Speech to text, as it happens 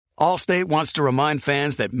Allstate wants to remind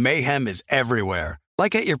fans that mayhem is everywhere,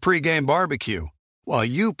 like at your pregame barbecue. While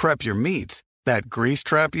you prep your meats, that grease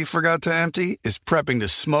trap you forgot to empty is prepping to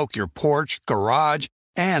smoke your porch, garage,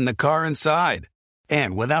 and the car inside.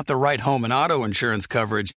 And without the right home and auto insurance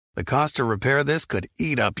coverage, the cost to repair this could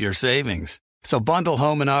eat up your savings. So bundle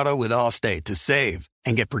home and auto with Allstate to save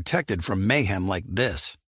and get protected from mayhem like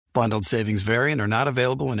this. Bundled savings vary and are not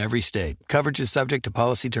available in every state. Coverage is subject to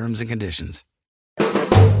policy terms and conditions.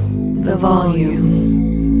 The volume.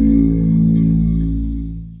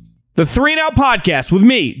 The 3 and Out podcast with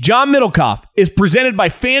me, John Middlecoff, is presented by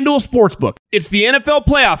FanDuel Sportsbook. It's the NFL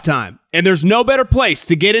playoff time, and there's no better place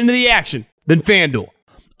to get into the action than FanDuel.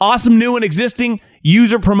 Awesome new and existing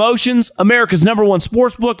user promotions, America's #1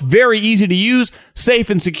 sportsbook, very easy to use, safe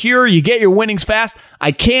and secure. You get your winnings fast.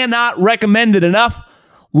 I cannot recommend it enough.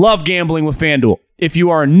 Love gambling with FanDuel. If you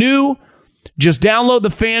are new, just download the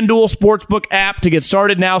FanDuel Sportsbook app to get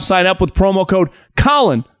started now. Sign up with promo code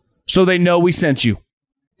Colin so they know we sent you.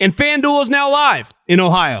 And FanDuel is now live in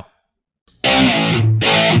Ohio.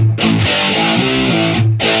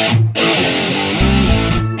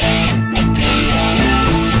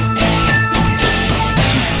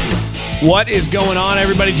 What is going on,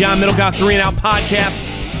 everybody? John Middlecoff, 3 and Out podcast.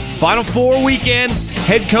 Final Four weekend.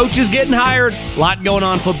 Head coaches getting hired. A lot going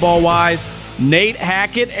on football-wise. Nate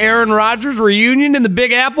Hackett, Aaron Rodgers reunion in the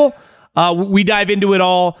Big Apple. We dive into it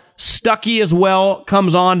all. Stuckey as well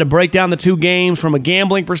comes on to break down the two games from a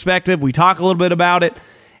gambling perspective. We talk a little bit about it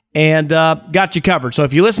and got you covered. So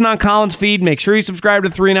if you listen on Colin's feed, make sure you subscribe to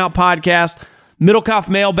the 3 and Out podcast. Middlecoff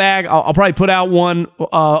mailbag. I'll probably put out one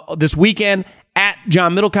this weekend. At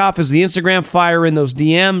John Middlecoff is the Instagram. Fire in those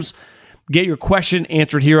DMs. Get your question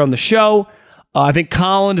answered here on the show. I think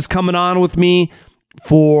Colin is coming on with me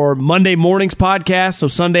for Monday morning's podcast. So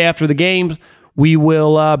Sunday after the games, we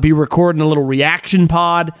will be recording a little reaction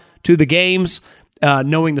pod to the games,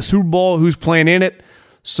 knowing the Super Bowl, who's playing in it.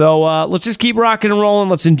 So let's just keep rocking and rolling.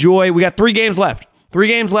 Let's enjoy. We got 3 games left. 3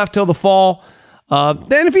 games left till the fall.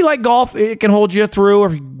 Then if you like golf, it can hold you through,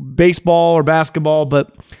 or baseball or basketball,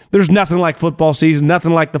 but there's nothing like football season,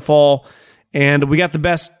 nothing like the fall. And we got the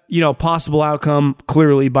best, possible outcome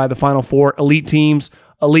clearly by the Final Four. Elite teams,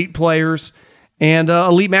 elite players, and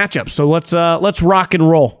elite matchups. So let's rock and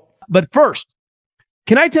roll. But first,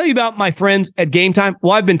 can I tell you about my friends at Game Time?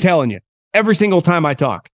 Well, I've been telling you every single time I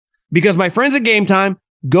talk, because my friends at Game Time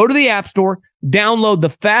go to the App Store, download the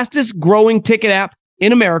fastest growing ticket app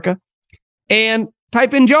in America, and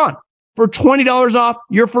type in John for $20 off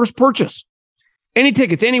your first purchase. Any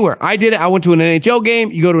tickets, anywhere. I did it. I went to an NHL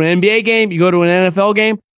game. You go to an NBA game. You go to an NFL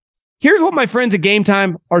game. Here's what my friends at Game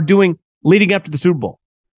Time are doing leading up to the Super Bowl.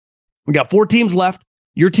 We got 4 teams left.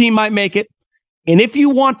 Your team might make it. And if you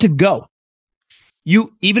want to go,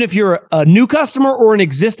 even if you're a new customer or an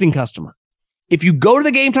existing customer, if you go to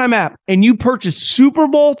the Game Time app and you purchase Super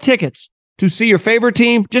Bowl tickets to see your favorite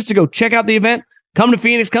team, just to go check out the event, come to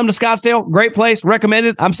Phoenix, come to Scottsdale, great place,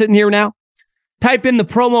 recommended. I'm sitting here now. Type in the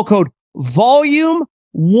promo code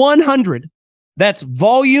Volume100. That's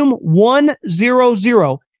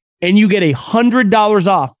Volume100, and you get $100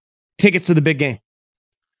 off tickets to the big game.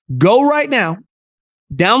 Go right now.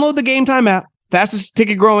 Download the Game Time app, fastest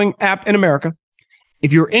ticket growing app in America.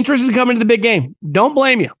 If you're interested in coming to the big game, don't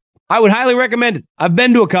blame you. I would highly recommend it. I've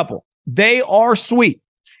been to a couple. They are sweet.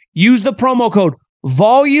 Use the promo code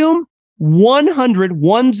Volume100,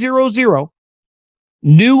 100,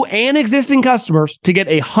 new and existing customers to get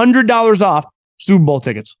 $100 off Super Bowl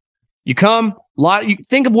tickets. You come, you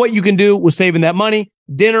think of what you can do with saving that money.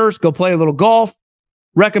 Dinners, go play a little golf.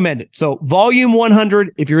 Recommend it. So Volume100,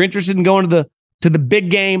 if you're interested in going to the big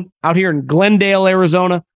game out here in Glendale,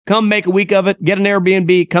 Arizona, come make a week of it. Get an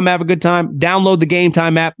Airbnb. Come have a good time. Download the Game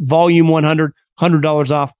Time app. Volume100,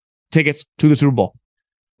 $100 off tickets to the Super Bowl.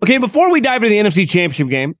 Okay, before we dive into the NFC Championship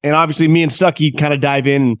game, and obviously me and Stuckey kind of dive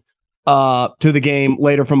in to the game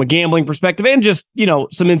later from a gambling perspective, and just,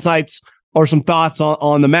 some insights or some thoughts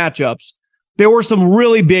on the matchups, there were some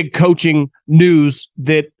really big coaching news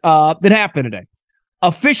that happened today.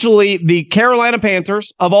 Officially, the Carolina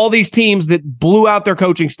Panthers, of all these teams that blew out their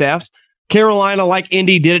coaching staffs, Carolina, like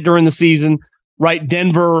Indy, did it during the season, right?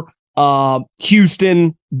 Denver,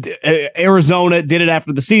 Houston, Arizona did it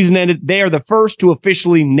after the season ended. They are the first to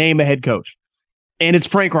officially name a head coach. And it's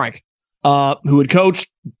Frank Reich, who had coached,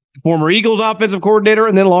 former Eagles offensive coordinator,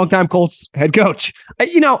 and then longtime Colts head coach.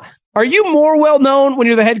 Are you more well-known when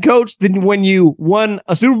you're the head coach than when you won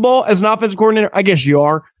a Super Bowl as an offensive coordinator? I guess you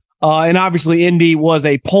are. And obviously, Indy was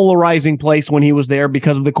a polarizing place when he was there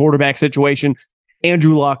because of the quarterback situation.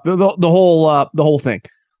 Andrew Luck, the whole thing.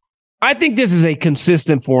 I think this is a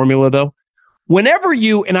consistent formula, though. Whenever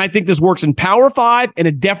and I think this works in Power 5, and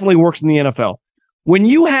it definitely works in the NFL, when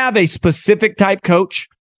you have a specific type coach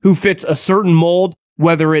who fits a certain mold,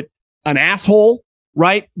 whether it's an asshole,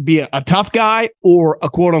 right, be a tough guy, or a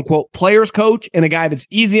quote-unquote players coach and a guy that's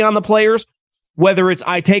easy on the players, whether it's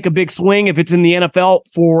I take a big swing if it's in the NFL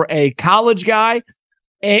for a college guy,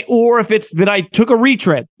 or if it's that I took a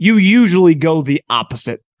retread, you usually go the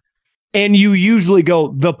opposite. And you usually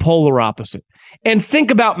go the polar opposite. And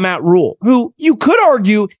think about Matt Rule, who you could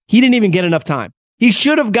argue he didn't even get enough time. He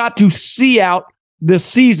should have got to see out the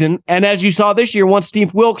season. And as you saw this year, once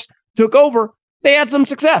Steve Wilks took over, they had some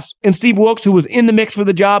success. And Steve Wilks, who was in the mix for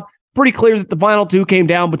the job, pretty clear that the final two came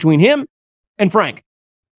down between him and Frank,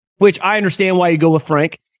 which I understand why you go with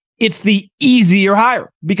Frank. It's the easier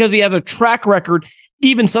hire because he has a track record.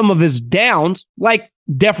 Even some of his downs, like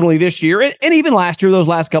definitely this year and even last year, those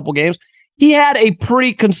last couple games, he had a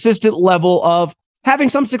pretty consistent level of having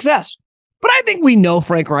some success. But I think we know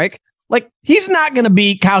Frank Reich. Like, he's not going to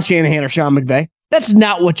be Kyle Shanahan or Sean McVay. That's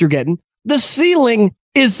not what you're getting. The ceiling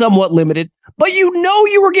is somewhat limited, but you know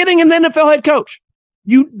you were getting an NFL head coach.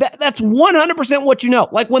 That's 100% what you know.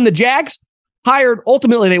 Like when the Jags hired,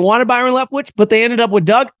 ultimately they wanted Byron Leftwich, but they ended up with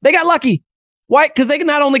Doug. They got lucky. Why? Because they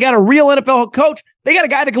not only got a real NFL coach, they got a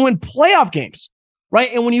guy that can win playoff games, right?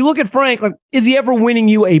 And when you look at Frank, like, is he ever winning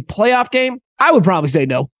you a playoff game? I would probably say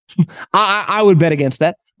no. I would bet against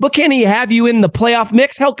that. But can he have you in the playoff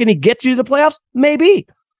mix? Hell, can he get you to the playoffs? Maybe.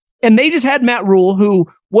 And they just had Matt Rule, who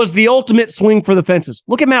was the ultimate swing for the fences.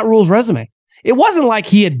 Look at Matt Rule's resume. It wasn't like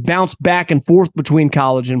he had bounced back and forth between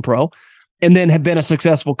college and pro and then had been a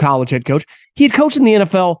successful college head coach. He had coached in the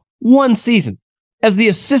NFL one season as the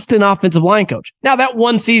assistant offensive line coach. Now, that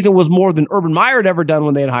one season was more than Urban Meyer had ever done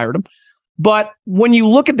when they had hired him. But when you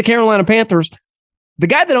look at the Carolina Panthers, the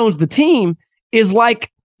guy that owns the team is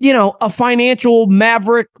like, a financial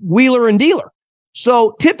maverick wheeler and dealer.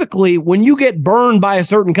 So typically, when you get burned by a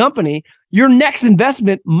certain company, your next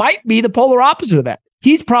investment might be the polar opposite of that.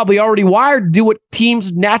 He's probably already wired to do what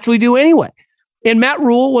teams naturally do anyway. And Matt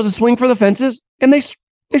Rule was a swing for the fences, and they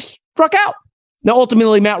struck out. Now,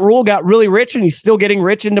 ultimately, Matt Rule got really rich, and he's still getting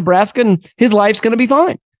rich in Nebraska, and his life's going to be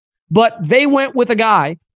fine. But they went with a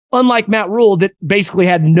guy, unlike Matt Rule, that basically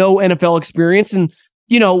had no NFL experience and,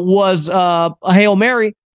 was a Hail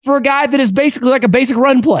Mary for a guy that is basically like a basic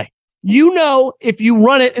run play. If you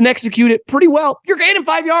run it and execute it pretty well, you're gaining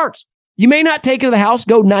 5 yards. You may not take it to the house,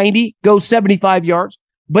 go 90, go 75 yards,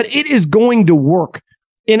 but it is going to work.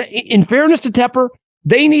 In fairness to Tepper,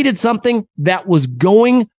 they needed something that was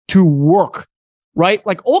going to work. Right?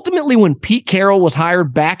 Like ultimately when Pete Carroll was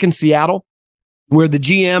hired back in Seattle, where the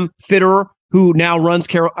GM Fitterer, who now runs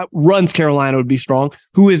Carolina would be strong,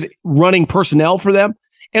 who is running personnel for them,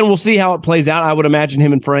 and we'll see how it plays out. I would imagine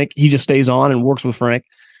him and Frank, he just stays on and works with Frank,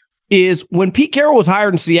 is when Pete Carroll was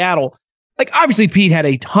hired in Seattle, like obviously Pete had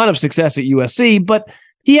a ton of success at USC, but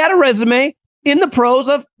he had a resume in the pros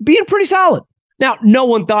of being pretty solid. Now, no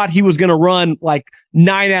one thought he was going to run like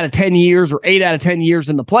 9 out of 10 years or 8 out of 10 years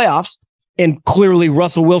in the playoffs. And clearly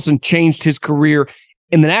Russell Wilson changed his career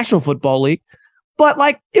in the National Football League. But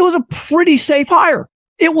it was a pretty safe hire.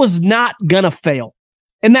 It was not going to fail.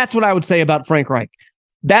 And that's what I would say about Frank Reich.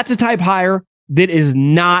 That's a type hire that is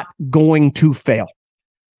not going to fail.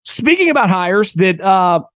 Speaking about hires that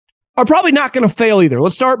are probably not going to fail either.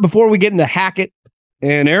 Let's start before we get into Hackett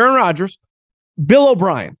and Aaron Rodgers. Bill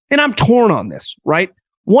O'Brien. And I'm torn on this, right?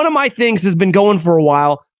 One of my things has been going for a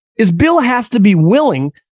while is Bill has to be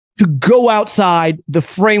willing to go outside the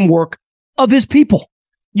framework of his people.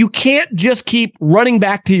 You can't just keep running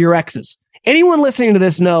back to your exes. Anyone listening to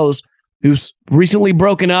this knows who's recently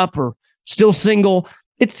broken up or still single,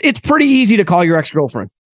 it's pretty easy to call your ex-girlfriend.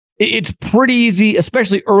 It's pretty easy,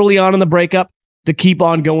 especially early on in the breakup, to keep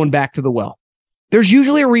on going back to the well. There's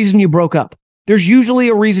usually a reason you broke up. There's usually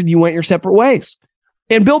a reason you went your separate ways.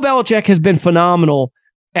 And Bill Belichick has been phenomenal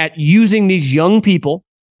at using these young people,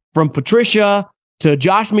 from Patricia to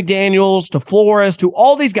Josh McDaniels, to Flores, to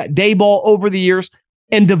all these guys, Dayball over the years,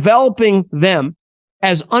 and developing them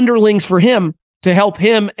as underlings for him to help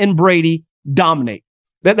him and Brady dominate.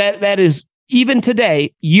 That is, even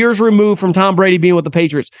today, years removed from Tom Brady being with the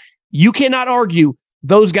Patriots, you cannot argue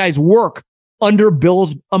those guys work under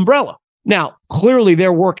Bill's umbrella. Now, clearly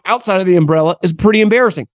their work outside of the umbrella is pretty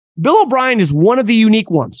embarrassing. Bill O'Brien is one of the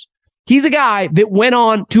unique ones. He's a guy that went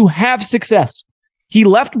on to have success. He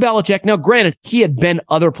left Belichick. Now, granted, he had been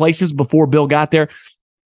other places before Bill got there,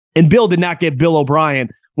 and Bill did not get Bill O'Brien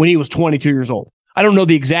when he was 22 years old. I don't know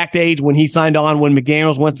the exact age when he signed on when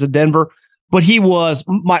McDaniels went to Denver, but he was,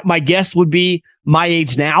 my guess would be my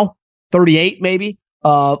age now, 38 maybe.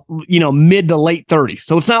 mid to late 30s.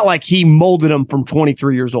 So it's not like he molded him from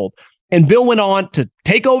 23 years old. And Bill went on to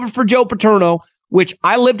take over for Joe Paterno, which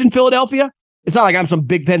I lived in Philadelphia. It's not like I'm some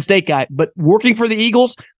big Penn State guy, but working for the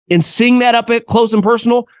Eagles and seeing that up at close and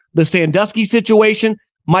personal, the Sandusky situation,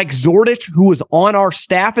 Mike Zordich, who was on our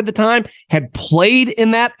staff at the time, had played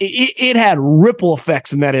in that. It had ripple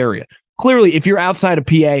effects in that area. Clearly, if you're outside of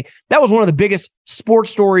PA, that was one of the biggest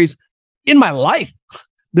sports stories in my life.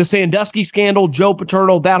 The Sandusky scandal, Joe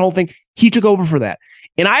Paterno, that whole thing, he took over for that.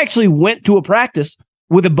 And I actually went to a practice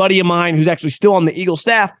with a buddy of mine who's actually still on the Eagles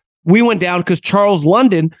staff. We went down because Charles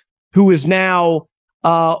London, who is now,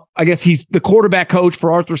 I guess he's the quarterback coach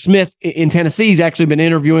for Arthur Smith in Tennessee. He's actually been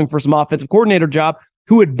interviewing for some offensive coordinator job,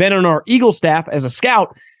 who had been on our Eagles staff as a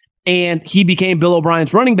scout, and he became Bill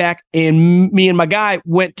O'Brien's running back. And me and my guy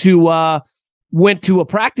went to a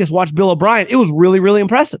practice, watched Bill O'Brien. It was really, really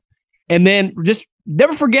impressive. And then just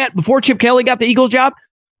never forget, before Chip Kelly got the Eagles job,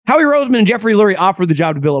 Howie Roseman and Jeffrey Lurie offered the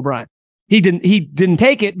job to Bill O'Brien. He didn't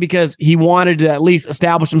take it because he wanted to at least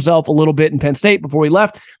establish himself a little bit in Penn State before he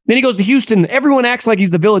left. Then he goes to Houston. Everyone acts like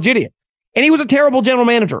he's the village idiot. And he was a terrible general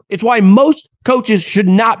manager. It's why most coaches should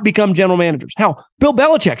not become general managers. Hell, Bill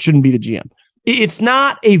Belichick shouldn't be the GM. It's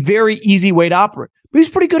not a very easy way to operate. But he's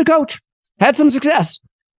pretty good a coach. Had some success.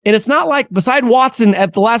 And it's not like, beside Watson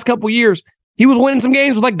at the last couple of years, he was winning some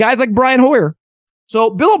games with like guys like Brian Hoyer. So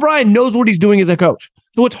Bill O'Brien knows what he's doing as a coach.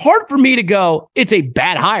 So it's hard for me to go, it's a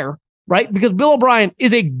bad hire, right? Because Bill O'Brien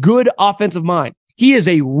is a good offensive mind. He is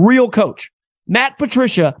a real coach. Matt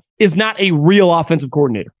Patricia is not a real offensive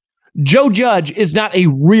coordinator. Joe Judge is not a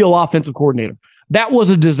real offensive coordinator. That was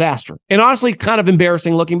a disaster. And honestly, kind of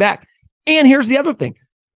embarrassing looking back. And here's the other thing.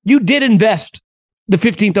 You did invest the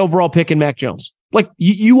 15th overall pick in Mac Jones. Like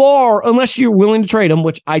you are, unless you're willing to trade him,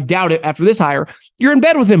 which I doubt it after this hire, you're in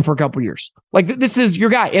bed with him for a couple years. Like this is your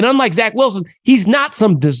guy. And unlike Zach Wilson, he's not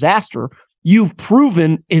some disaster. You've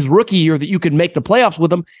proven his rookie year that you could make the playoffs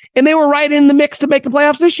with him. And they were right in the mix to make the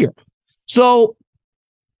playoffs this year. So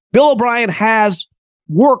Bill O'Brien has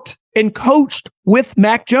worked and coached with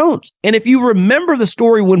Mac Jones. And if you remember the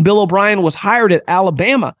story when Bill O'Brien was hired at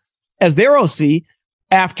Alabama as their OC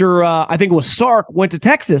after, I think it was Sark, went to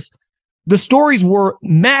Texas, the stories were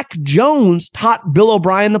Mac Jones taught Bill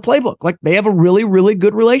O'Brien the playbook. Like they have a really, really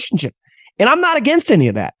good relationship. And I'm not against any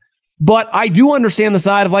of that. But I do understand the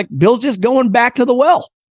side of like, Bill's just going back to the well.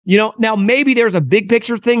 Now maybe there's a big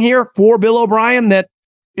picture thing here for Bill O'Brien that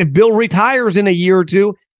if Bill retires in a year or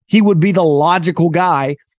two, he would be the logical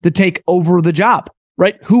guy to take over the job,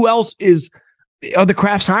 right? Who else are the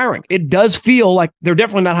Crafts hiring? It does feel like they're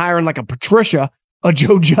definitely not hiring like a Patricia, a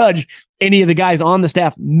Joe Judge, any of the guys on the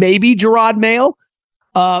staff. Maybe Gerard Mayo,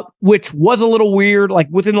 which was a little weird. Like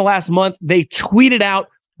within the last month, they tweeted out,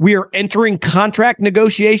 we are entering contract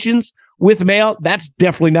negotiations with Mayo. That's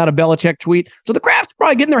definitely not a Belichick tweet. So the Crafts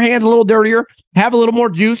probably getting their hands a little dirtier, have a little more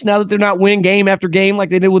juice now that they're not winning game after game like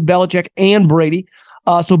they did with Belichick and Brady.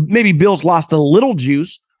 So maybe Bill's lost a little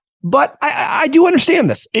juice. But I do understand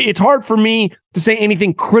this. It's hard for me to say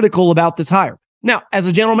anything critical about this hire. Now, as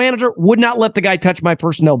a general manager, would not let the guy touch my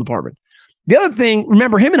personnel department. The other thing,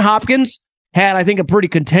 remember, him and Hopkins had, I think, a pretty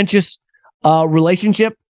contentious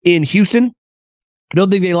relationship in Houston. I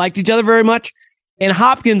don't think they liked each other very much. And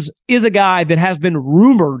Hopkins is a guy that has been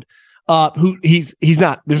rumored. Who he's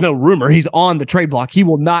not. There's no rumor. He's on the trade block. He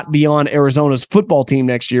will not be on Arizona's football team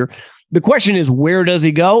next year. The question is, where does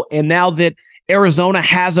he go? And now that Arizona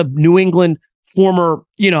has a New England former,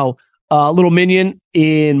 little minion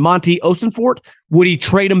in Monty Osenfort, would he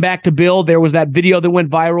trade him back to Bill? There was that video that went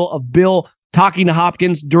viral of Bill talking to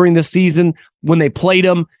Hopkins during the season when they played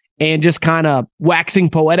him and just kind of waxing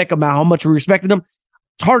poetic about how much we respected him.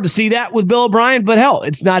 It's hard to see that with Bill O'Brien, but hell,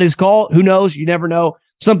 it's not his call. Who knows? You never know.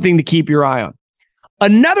 Something to keep your eye on.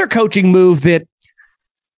 Another coaching move that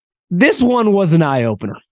this one was an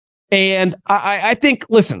eye-opener. And I think,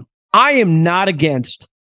 listen, I am not against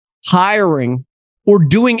hiring or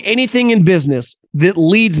doing anything in business that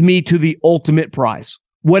leads me to the ultimate prize,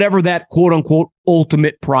 whatever that quote-unquote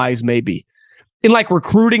ultimate prize may be. In like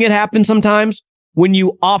recruiting, it happens sometimes when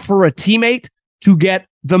you offer a teammate to get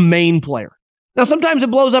the main player. Now, sometimes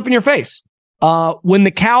it blows up in your face. When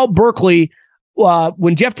the Cal Berkeley,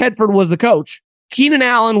 when Jeff Tedford was the coach, Keenan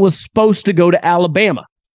Allen was supposed to go to Alabama.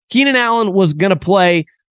 Keenan Allen was going to play.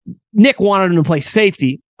 Nick wanted him to play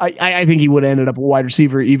safety. I think he would have ended up a wide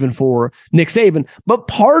receiver even for Nick Saban. But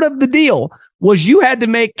part of the deal was you had to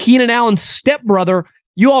make Keenan Allen's stepbrother,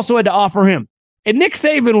 you also had to offer him. And Nick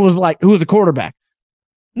Saban was like, who was a quarterback.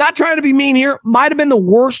 Not trying to be mean here, might have been the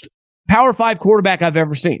worst Power 5 quarterback I've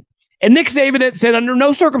ever seen. And Nick Saban had said under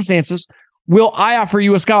no circumstances will I offer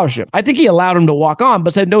you a scholarship? I think he allowed him to walk on,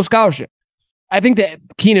 but said no scholarship. I think that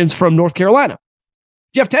Keenan's from North Carolina.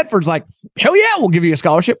 Jeff Tedford's like, hell yeah, we'll give you a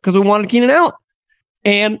scholarship because we wanted Keenan Allen.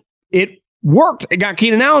 And it worked. It got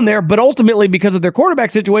Keenan Allen there, but ultimately because of their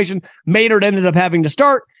quarterback situation, Maynard ended up having to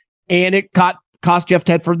start, and it cost Jeff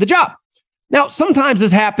Tedford the job. Now, sometimes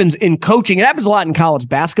this happens in coaching. It happens a lot in college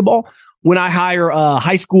basketball. When I hire a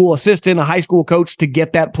high school assistant, a high school coach to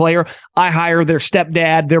get that player, I hire their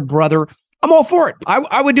stepdad, their brother. I'm all for it.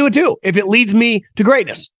 I would do it too if it leads me to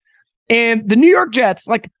greatness. And the New York Jets,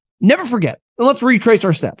 never forget, and let's retrace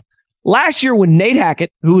our step. Last year when Nate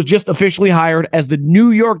Hackett, who was just officially hired as the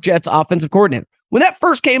New York Jets offensive coordinator, when that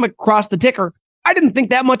first came across the ticker, I didn't think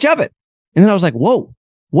that much of it. And then I was like, whoa,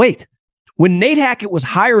 wait. When Nate Hackett was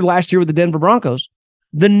hired last year with the Denver Broncos,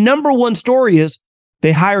 the number one story is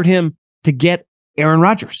they hired him to get Aaron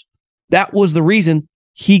Rodgers. That was the reason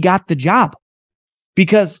he got the job.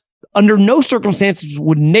 Because under no circumstances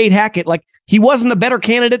would Nate Hackett, he wasn't a better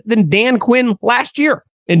candidate than Dan Quinn last year.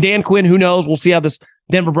 And Dan Quinn, who knows, we'll see how this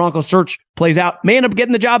Denver Broncos search plays out, may end up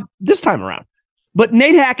getting the job this time around. But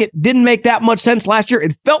Nate Hackett didn't make that much sense last year.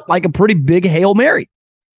 It felt like a pretty big Hail Mary.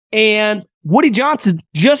 And Woody Johnson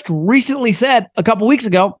just recently said a couple weeks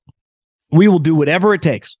ago, we will do whatever it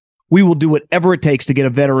takes. We will do whatever it takes to get a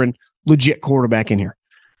veteran, legit quarterback in here.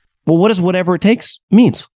 Well, what does whatever it takes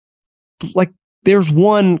means? There's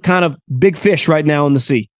one kind of big fish right now in the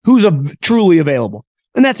sea who's truly available,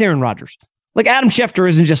 and that's Aaron Rodgers. Adam Schefter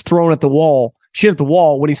isn't just throwing shit at the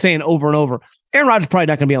wall when he's saying over and over, Aaron Rodgers is probably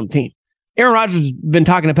not going to be on the team. Aaron Rodgers has been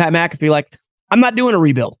talking to Pat McAfee I'm not doing a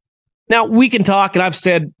rebuild. Now, we can talk, and I've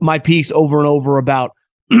said my piece over and over about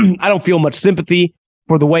I don't feel much sympathy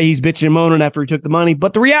for the way he's bitching and moaning after he took the money,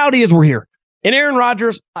 but the reality is we're here. And Aaron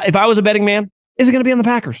Rodgers, if I was a betting man, isn't going to be on the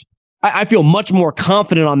Packers. I feel much more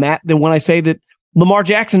confident on that than when I say that Lamar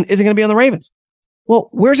Jackson isn't going to be on the Ravens. Well,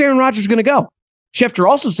 where's Aaron Rodgers going to go? Schefter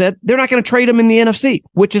also said they're not going to trade him in the NFC,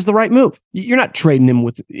 which is the right move. You're not trading him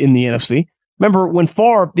in the NFC. Remember when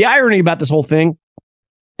Favre, the irony about this whole thing,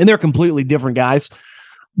 and they're completely different guys,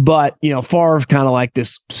 but, Favre's kind of like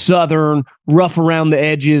this Southern, rough around the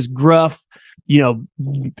edges, gruff,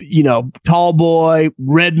 tall boy,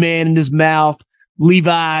 red man in his mouth,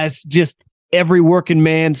 Levi's, just every working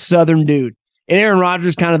man, Southern dude. And Aaron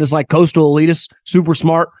Rodgers, kind of this coastal elitist, super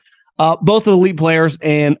smart. Both are elite players,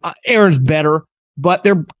 and Aaron's better, but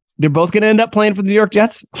they're both going to end up playing for the New York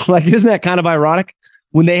Jets. Isn't that kind of ironic?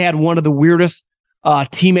 When they had one of the weirdest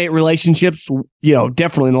teammate relationships,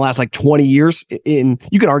 definitely in the last 20 years. You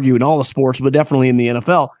could argue in all the sports, but definitely in the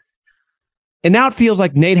NFL. And now it feels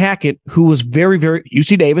like Nate Hackett, who was very, very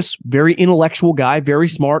UC Davis, very intellectual guy, very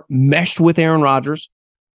smart, meshed with Aaron Rodgers.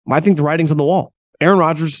 I think the writing's on the wall. Aaron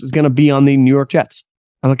Rodgers is going to be on the New York Jets.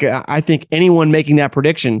 I think anyone making that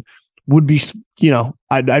prediction would be,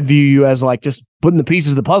 I'd view you as just putting the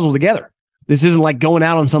pieces of the puzzle together. This isn't going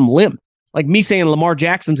out on some limb. Me saying Lamar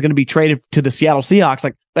Jackson's going to be traded to the Seattle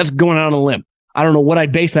Seahawks, that's going out on a limb. I don't know what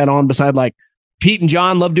I'd base that on beside Pete and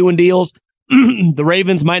John love doing deals. The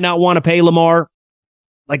Ravens might not want to pay Lamar.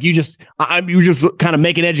 You just kind of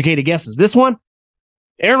making educated guesses. This one,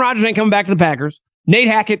 Aaron Rodgers ain't coming back to the Packers. Nate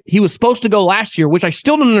Hackett, he was supposed to go last year, which I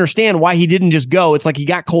still don't understand why he didn't just go. It's he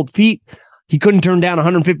got cold feet. He couldn't turn down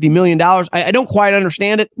 $150 million. I don't quite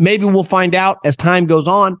understand it. Maybe we'll find out as time goes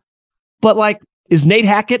on. But is Nate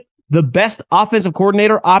Hackett the best offensive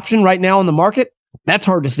coordinator option right now on the market? That's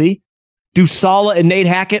hard to see. Do Saleh and Nate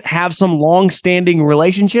Hackett have some long-standing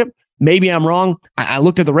relationship? Maybe I'm wrong. I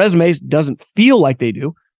looked at the resumes. Doesn't feel like they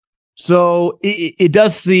do. So it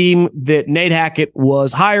does seem that Nate Hackett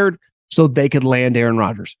was hired so they could land Aaron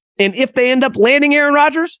Rodgers. And if they end up landing Aaron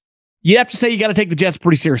Rodgers, you have to say you got to take the Jets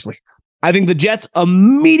pretty seriously. I think the Jets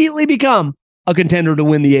immediately become a contender to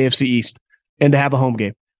win the AFC East and to have a home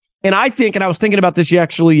game. And I think, and I was thinking about this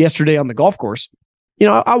actually yesterday on the golf course,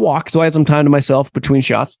 I walk, so I had some time to myself between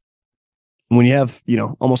shots. And when you have,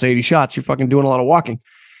 almost 80 shots, you're fucking doing a lot of walking.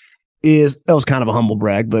 That was kind of a humble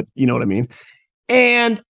brag, but you know what I mean.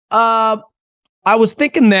 And I was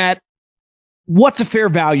thinking that what's a fair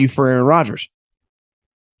value for Aaron Rodgers?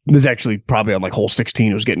 This is actually probably on hole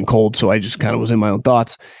 16. It was getting cold, so I just kind of was in my own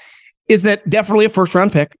thoughts. Is that definitely a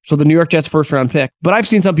first-round pick? So the New York Jets first-round pick. But I've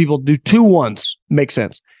seen some people do 2 1s. Makes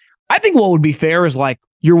sense. I think what would be fair is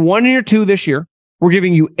you're 1 and you're 2 this year. We're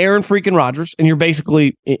giving you Aaron freaking Rodgers, and you're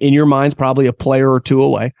basically, in your minds, probably a player or 2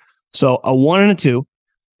 away. So a 1 and a 2.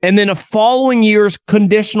 And then a following year's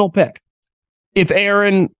conditional pick. If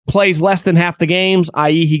Aaron plays less than half the games,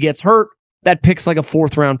 i.e. he gets hurt, that pick's a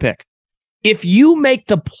 4th-round pick. If you make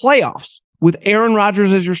the playoffs with Aaron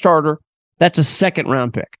Rodgers as your starter, that's a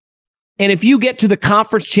 2nd-round pick. And if you get to the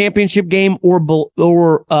conference championship game or to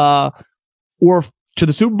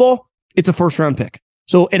the Super Bowl, it's a first-round pick.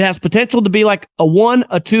 So it has potential to be like a 1,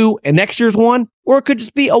 a 2, and next year's 1, or it could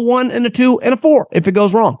just be a 1 and a 2 and a 4 if it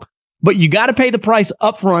goes wrong. But you got to pay the price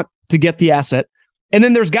up front to get the asset. And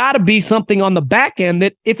then there's got to be something on the back end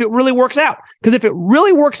that if it really works out, because if it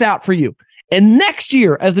really works out for you, and next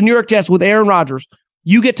year, as the New York Jets with Aaron Rodgers,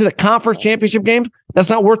 you get to the conference championship games, that's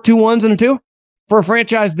not worth 2 1s and a 2 for a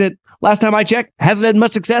franchise that, last time I checked, hasn't had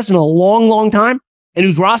much success in a long, long time, and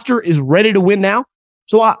whose roster is ready to win now.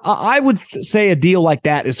 So I would say a deal like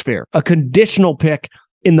that is fair, a conditional pick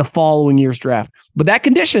in the following year's draft. But that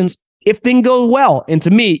conditions if things go well. And to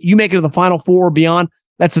me, you make it to the Final Four or beyond,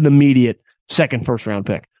 that's an immediate second first-round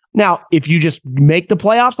pick. Now, if you just make the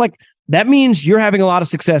playoffs, like that means you're having a lot of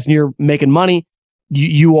success and you're making money.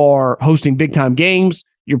 You are hosting big-time games.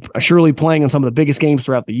 You're surely playing in some of the biggest games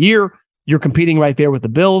throughout the year. You're competing right there with the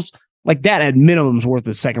Bills. Like that at minimum is worth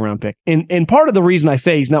a second-round pick. And part of the reason I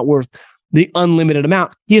say he's not worth the unlimited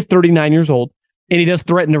amount, he is 39 years old, and he does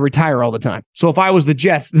threaten to retire all the time. So if I was the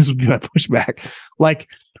Jets, this would be my pushback. Like,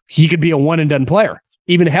 he could be a one-and-done player.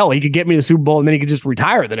 Even hell, he could get me to the Super Bowl, and then he could just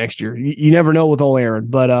retire the next year. You never know with old Aaron.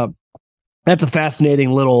 But that's a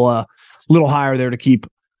fascinating little hire there to keep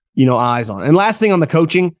eyes on. And last thing on the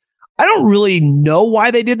coaching, I don't really know why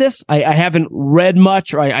they did this. I haven't read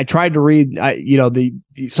much, or I tried to read.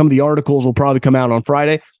 Some of the articles will probably come out on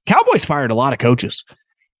Friday. Cowboys fired a lot of coaches.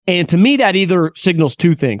 And to me, that either signals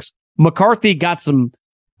two things. McCarthy got some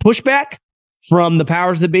pushback from the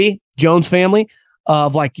powers that be, Jones family,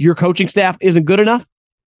 of like, your coaching staff isn't good enough,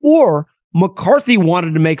 or McCarthy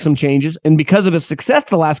wanted to make some changes, and because of his success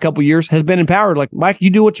the last couple of years, has been empowered. Like, Mike, you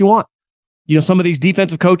do what you want. Some of these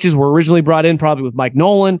defensive coaches were originally brought in probably with Mike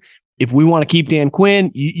Nolan. If we want to keep Dan Quinn,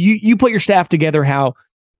 you put your staff together how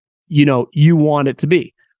you want it to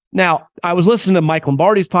be. Now, I was listening to Mike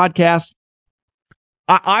Lombardi's podcast.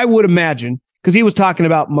 I would imagine, because he was talking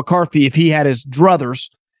about McCarthy, if he had his druthers,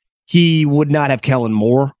 he would not have Kellen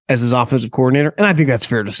Moore as his offensive coordinator. And I think that's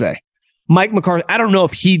fair to say. Mike McCarthy, I don't know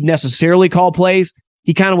if he'd necessarily call plays.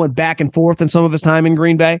 He kind of went back and forth in some of his time in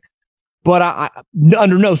Green Bay. But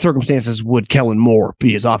under no circumstances would Kellen Moore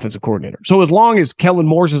be his offensive coordinator. So as long as Kellen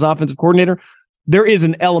Moore's his offensive coordinator, there is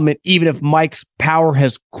an element, even if Mike's power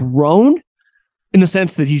has grown, in the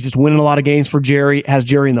sense that he's just winning a lot of games for Jerry, has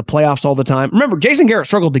Jerry in the playoffs all the time. Remember, Jason Garrett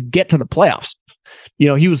struggled to get to the playoffs. He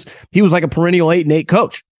was like a perennial 8-8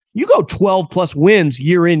 coach. You go 12 plus wins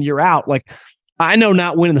year in, year out. Like, I know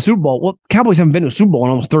not winning the Super Bowl. Well, Cowboys haven't been to a Super Bowl in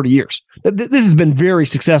almost 30 years. This has been very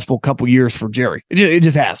successful couple years for Jerry. It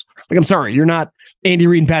just has. Like, I'm sorry, you're not Andy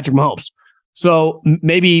Reid and Patrick Mahomes. So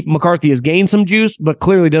maybe McCarthy has gained some juice, but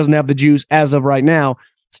clearly doesn't have the juice as of right now,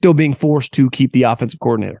 still being forced to keep the offensive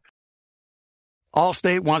coordinator.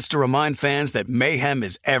 Allstate wants to remind fans that mayhem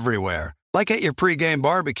is everywhere, like at your pregame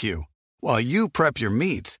barbecue. While you prep your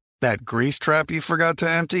meats, that grease trap you forgot to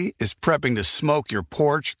empty is prepping to smoke your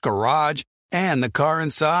porch, garage, and the car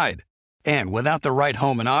inside. And without the right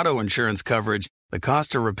home and auto insurance coverage, the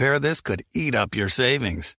cost to repair this could eat up your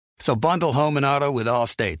savings. So bundle home and auto with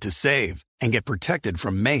Allstate to save and get protected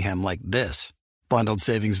from mayhem like this. Bundled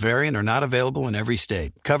savings vary and are not available in every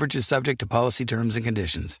state. Coverage is subject to policy terms and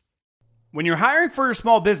conditions. When you're hiring for your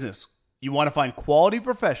small business, you want to find quality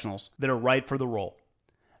professionals that are right for the role.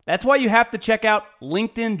 That's why you have to check out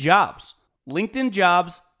LinkedIn Jobs. LinkedIn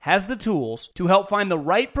Jobs has the tools to help find the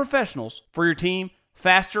right professionals for your team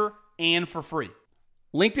faster and for free.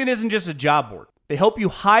 LinkedIn isn't just a job board. They help you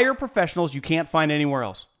hire professionals you can't find anywhere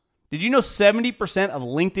else. Did you know 70% of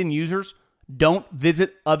LinkedIn users don't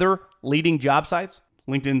visit other leading job sites?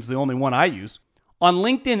 LinkedIn's the only one I use. On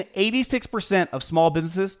LinkedIn, 86% of small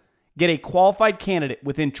businesses get a qualified candidate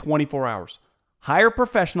within 24 hours. Hire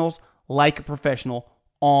professionals like a professional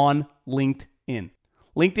on LinkedIn.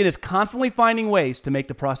 LinkedIn is constantly finding ways to make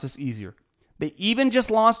the process easier. They even just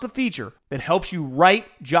launched a feature that helps you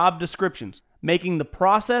write job descriptions, making the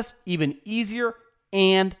process even easier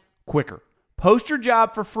and quicker. Post your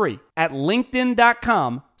job for free at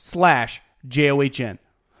linkedin.com/JOHN.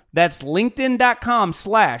 That's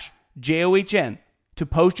linkedin.com/JOHN to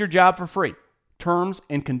post your job for free. Terms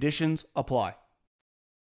and conditions apply.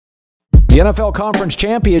 The NFL Conference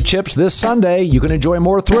Championships this Sunday, you can enjoy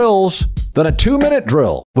more thrills than a 2-minute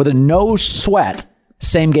drill with a no-sweat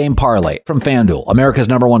same-game parlay from FanDuel, America's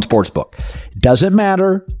 #1 sportsbook. Doesn't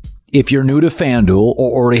matter if you're new to FanDuel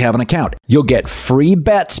or already have an account. You'll get free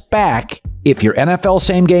bets back if your NFL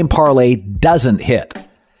same-game parlay doesn't hit.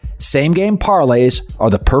 Same-game parlays are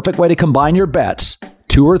the perfect way to combine your bets,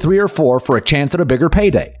 2 or 3 or 4, for a chance at a bigger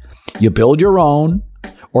payday. You build your own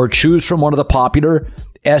or choose from one of the popular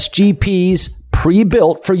SGP's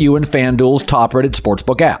pre-built for you in FanDuel's top-rated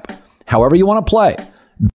sportsbook app. However you want to play.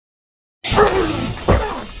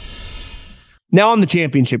 Now on the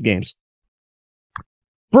championship games.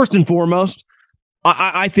 First and foremost,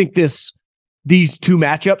 I think these two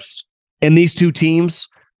matchups and these two teams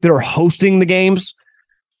that are hosting the games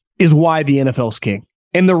is why the NFL's king.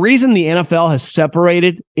 And the reason the NFL has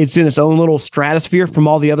separated, it's in its own little stratosphere from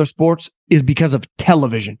all the other sports, is because of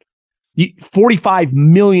television. 45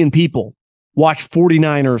 million people watch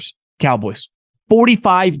 49ers Cowboys.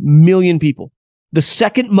 45 million people. The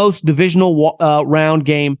second most divisional round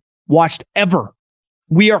game watched ever.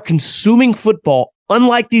 We are consuming football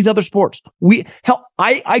unlike these other sports.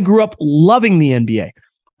 I grew up loving the NBA.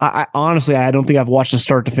 I honestly, I don't think I've watched a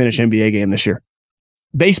start to finish NBA game this year.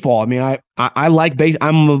 Baseball, I mean, I like base.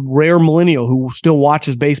 I'm a rare millennial who still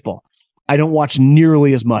watches baseball. I don't watch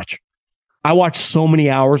nearly as much. I watch so many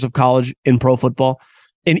hours of college and pro football.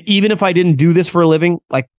 And even if I didn't do this for a living,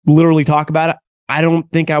 like literally talk about it, I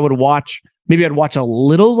don't think I would watch. Maybe I'd watch a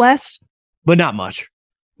little less, but not much.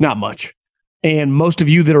 Not much. And most of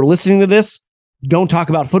you that are listening to this don't talk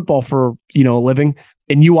about football for, a living,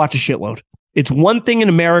 and you watch a shitload. It's one thing in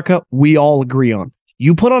America we all agree on.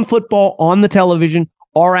 You put on football on the television,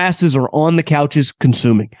 our asses are on the couches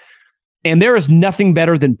consuming. And there is nothing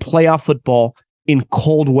better than playoff football in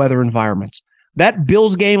cold weather environments. That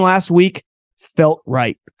Bills game last week felt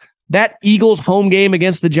right. That Eagles home game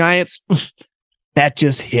against the Giants, that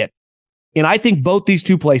just hit. And I think both these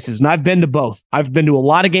two places, and I've been to both. I've been to a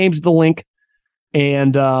lot of games at the Link,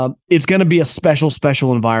 and it's going to be a special,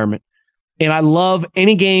 special environment. And I love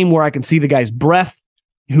any game where I can see the guy's breath.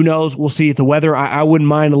 Who knows? We'll see if the weather. I wouldn't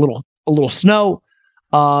mind a little snow.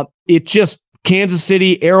 It just Kansas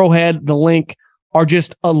City, Arrowhead, the Link are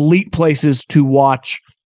just elite places to watch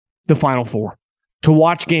the Final Four, to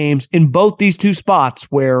watch games in both these two spots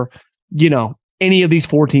where any of these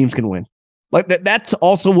four teams can win. Like that's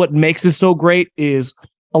also what makes this so great. Is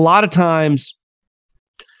a lot of times,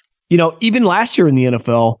 even last year in the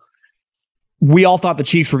NFL, we all thought the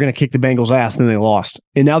Chiefs were going to kick the Bengals' ass, and then they lost.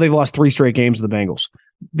 And now they've lost 3 straight games to the Bengals.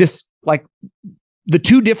 The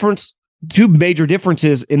two major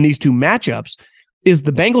differences in these two matchups is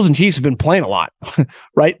the Bengals and Chiefs have been playing a lot,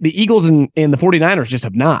 right? The Eagles and the 49ers just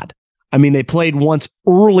have not. I mean, they played once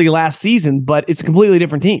early last season, but it's a completely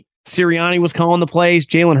different team. Sirianni was calling the plays.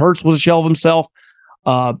 Jalen Hurts was a shell of himself.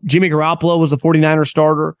 Jimmy Garoppolo was the 49ers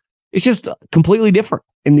starter. It's just completely different.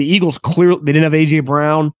 And the Eagles clearly, they didn't have A.J.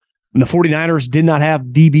 Brown. And the 49ers did not have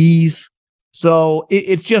DBs. So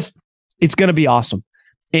it's going to be awesome.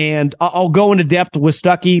 And I'll go into depth with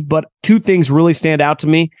Stuckey, but two things really stand out to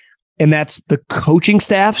me, and that's the coaching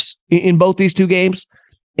staffs in both these two games.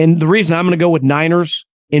 And the reason I'm going to go with Niners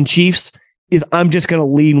and Chiefs is I'm just going to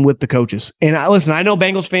lean with the coaches. And I know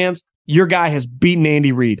Bengals fans, your guy has beaten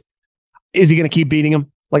Andy Reid. Is he going to keep beating him?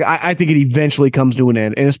 I think it eventually comes to an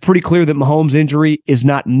end. And it's pretty clear that Mahomes' injury is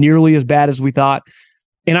not nearly as bad as we thought.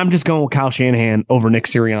 And I'm just going with Kyle Shanahan over Nick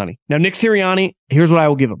Sirianni. Now, Nick Sirianni, here's what I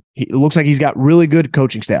will give him. It looks like he's got really good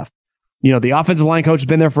coaching staff. The offensive line coach has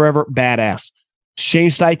been there forever. Badass. Shane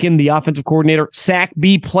Steichen, the offensive coordinator, SAC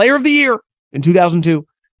B Player of the Year in 2002,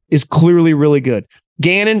 is clearly really good.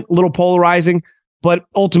 Gannon, a little polarizing, but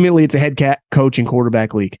ultimately it's a head coach and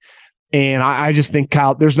quarterback league. And I just think,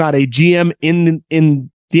 Kyle, there's not a GM in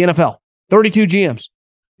the NFL, 32 GMs,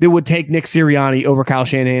 that would take Nick Sirianni over Kyle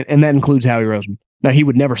Shanahan, and that includes Howie Roseman. Now, he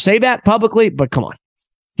would never say that publicly, but come on.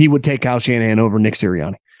 He would take Kyle Shanahan over Nick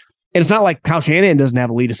Sirianni. And it's not like Kyle Shanahan doesn't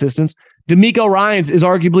have elite assistants. DeMeco Ryans is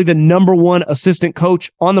arguably the number one assistant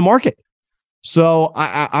coach on the market. So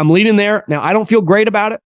I'm leaning there. Now, I don't feel great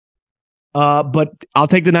about it, but I'll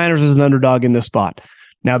take the Niners as an underdog in this spot.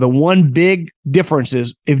 Now, the one big difference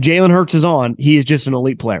is if Jalen Hurts is on, he is just an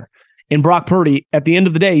elite player. And Brock Purdy, at the end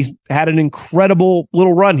of the day, he's had an incredible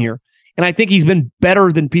little run here. And I think he's been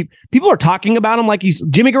better than people. People are talking about him like he's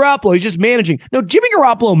Jimmy Garoppolo. He's just managing. No, Jimmy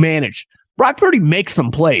Garoppolo managed. Brock Purdy makes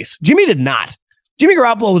some plays. Jimmy did not. Jimmy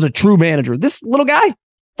Garoppolo was a true manager. This little guy,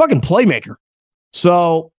 fucking playmaker.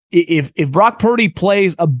 So if Brock Purdy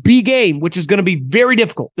plays a B game, which is going to be very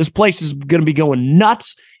difficult, this place is going to be going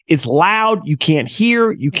nuts. It's loud. You can't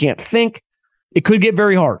hear. You can't think. It could get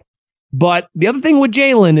very hard. But the other thing with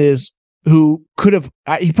Jalen is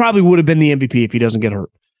he probably would have been the MVP if he doesn't get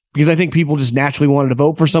hurt. Because I think people just naturally wanted to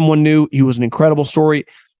vote for someone new. He was an incredible story.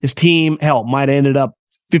 His team, might have ended up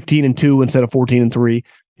 15-2 instead of 14-3.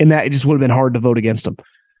 And that it just would have been hard to vote against him.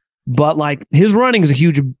 But his running is a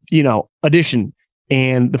huge, addition.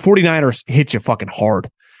 And the 49ers hit you fucking hard.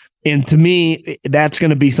 And to me, that's going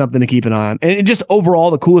to be something to keep an eye on. And just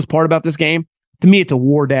overall, the coolest part about this game, to me, it's a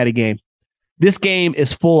war daddy game. This game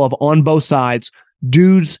is full of, on both sides,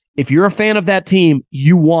 dudes, if you're a fan of that team,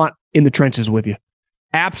 you want in the trenches with you.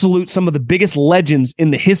 Absolute, some of the biggest legends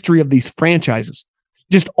in the history of these franchises.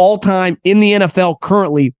 Just all time in the NFL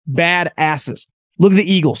currently, bad asses. Look at the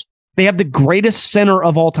Eagles. They have the greatest center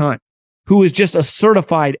of all time, who is just a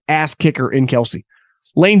certified ass kicker in Kelsey.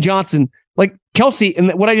 Lane Johnson, like Kelsey,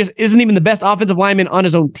 and what I just isn't even the best offensive lineman on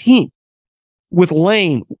his own team. With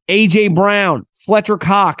Lane, A.J. Brown, Fletcher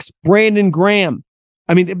Cox, Brandon Graham.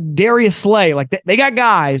 I mean, Darius Slay. Like they got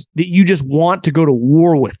guys that you just want to go to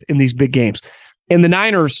war with in these big games. And the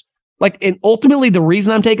Niners, and ultimately the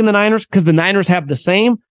reason I'm taking the Niners, because the Niners have the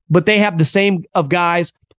same, but they have the same of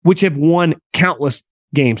guys which have won countless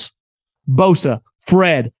games. Bosa,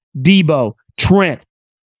 Fred, Debo, Trent,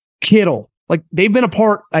 Kittle. Like they've been a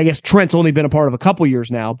part, I guess Trent's only been a part of a couple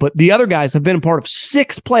years now, but the other guys have been a part of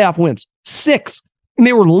 6 playoff wins. 6. And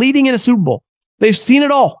they were leading in a Super Bowl. They've seen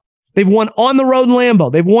it all. They've won on the road in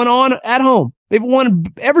Lambeau. They've won on at home. They've won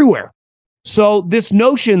everywhere. So this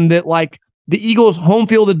notion that the Eagles' home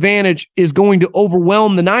field advantage is going to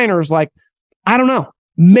overwhelm the Niners, I don't know.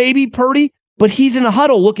 Maybe Purdy, but he's in a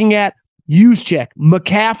huddle looking at Juszczyk,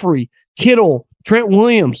 McCaffrey, Kittle, Trent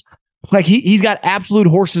Williams. He's got absolute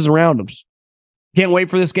horses around him. Can't wait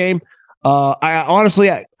for this game. I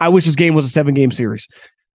honestly wish this game was a 7-game series.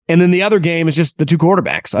 And then the other game is just the 2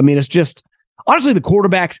 quarterbacks. I mean, it's just, honestly, the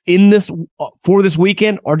quarterbacks in this for this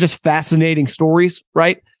weekend are just fascinating stories,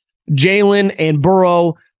 right? Jalen and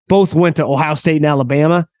Burrow both went to Ohio State and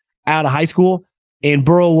Alabama out of high school, and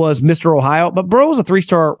Burrow was Mr. Ohio, but Burrow was a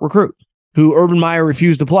 3-star recruit who Urban Meyer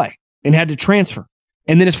refused to play and had to transfer.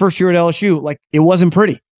 And then his first year at LSU, it wasn't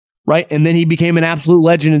pretty, right? And then he became an absolute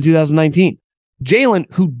legend in 2019.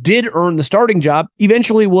 Jalen, who did earn the starting job,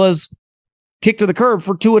 eventually was kicked to the curb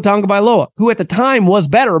for Tua Tagovailoa, who at the time was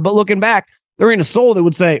better, but looking back, there ain't a soul that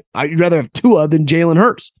would say, I'd rather have Tua than Jalen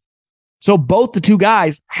Hurts. So both the 2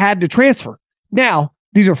 guys had to transfer. Now,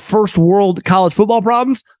 these are first world college football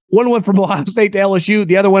problems. One went from Ohio State to LSU.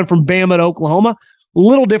 The other went from Bama to Oklahoma.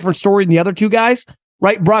 Little different story than the other 2 guys,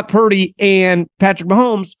 right? Brock Purdy and Patrick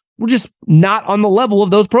Mahomes were just not on the level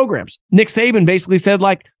of those programs. Nick Saban basically said,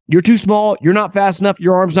 you're too small. You're not fast enough.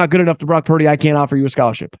 Your arm's not good enough to Brock Purdy. I can't offer you a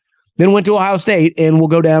scholarship. Then went to Ohio State and will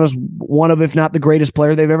go down as one of, if not the greatest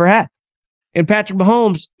player they've ever had. And Patrick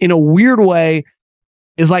Mahomes, in a weird way,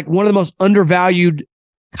 is one of the most undervalued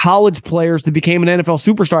college players that became an NFL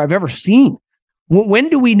superstar I've ever seen. When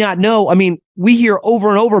do we not know? I mean, we hear over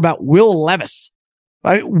and over about Will Levis.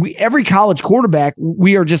 Right? Every college quarterback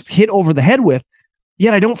we are just hit over the head with,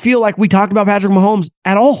 yet I don't feel like we talked about Patrick Mahomes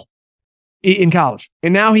at all in college.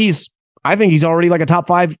 And now I think he's already a top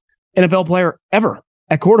 5 NFL player ever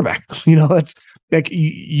at quarterback. That's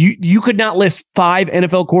you could not list 5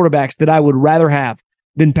 NFL quarterbacks that I would rather have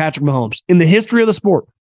than Patrick Mahomes in the history of the sport.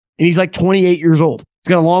 And he's 28 years old. He's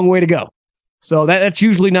got a long way to go. So that's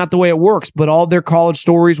usually not the way it works, but all their college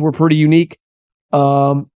stories were pretty unique.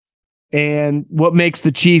 And what makes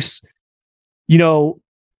the Chiefs, Bengal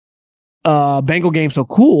game so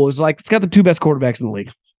cool is it's got the 2 best quarterbacks in the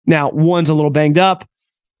league. Now, one's a little banged up,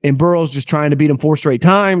 and Burrow's just trying to beat him 4 straight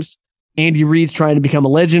times. Andy Reid's trying to become a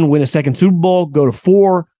legend, win a 2nd Super Bowl, go to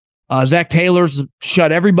 4. Zach Taylor's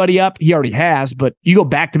shut everybody up. He already has, but you go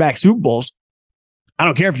back-to-back Super Bowls. I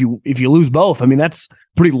don't care if you lose both. I mean, that's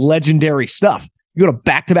pretty legendary stuff. You go to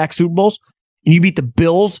back-to-back Super Bowls, and you beat the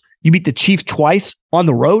Bills, you beat the Chiefs twice on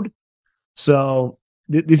the road. So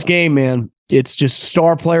this game, man, it's just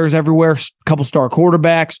star players everywhere, a couple star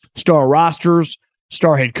quarterbacks, star rosters,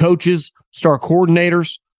 star head coaches, star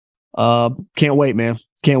coordinators. Can't wait, man.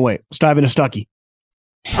 Can't wait. Let's dive into Stuckey.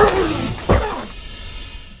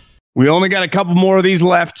 We only got a couple more of these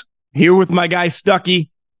left. Here with my guy Stuckey.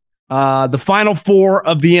 The Final Four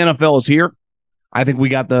of the NFL is here. I think we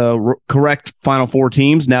got the correct Final Four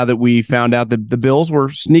teams now that we found out that the Bills were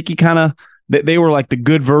sneaky kind of. They were the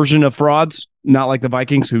good version of frauds, not like the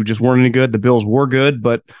Vikings who just weren't any good. The Bills were good,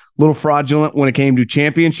 but a little fraudulent when it came to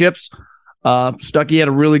championships. Stuckey had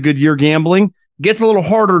a really good year gambling. Gets a little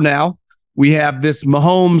harder now. We have this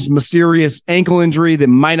Mahomes mysterious ankle injury that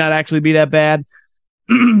might not actually be that bad.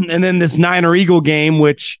 And then this Niner-Eagle game,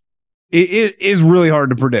 which it is really hard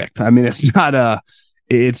to predict. I mean,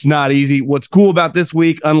 it's not easy. What's cool about this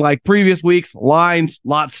week, unlike previous weeks, lines a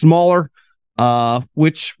lot smaller,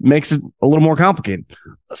 which makes it a little more complicated.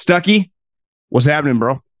 Stuckey, what's happening,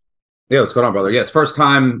 bro? Yeah, what's going on, brother? Yeah, it's first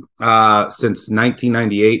time since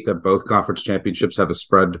 1998 that both conference championships have a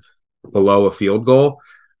spread below a field goal.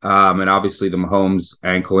 And obviously the Mahomes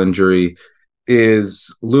ankle injury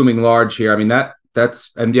is looming large here. I mean,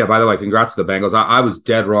 that's and yeah, by the way, congrats to the Bengals. I was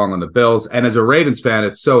dead wrong on the Bills. And as a Ravens fan,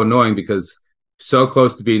 it's so annoying because so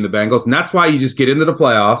close to beating the Bengals. And that's why you just get into the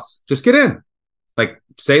playoffs. Just get in. Like,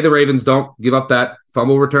 say the Ravens don't give up that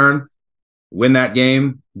fumble return, win that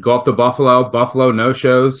game, go up to Buffalo. Buffalo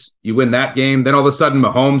no-shows. You win that game. Then all of a sudden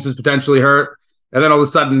Mahomes is potentially hurt. And then all of a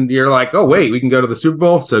sudden you're like, oh, wait, we can go to the Super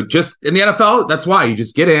Bowl. So just in the NFL, that's why you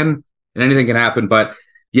just get in and anything can happen. But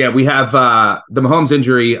yeah, we have the Mahomes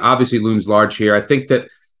injury obviously looms large here. I think that,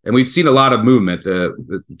 and we've seen a lot of movement.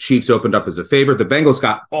 The Chiefs opened up as a favorite. The Bengals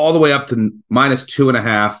got all the way up to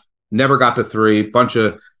 -2.5, never got to 3. Bunch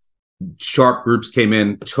of sharp groups came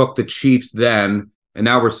in, took the Chiefs then, and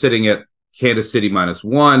now we're sitting at Kansas City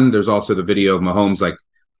 -1. There's also the video of Mahomes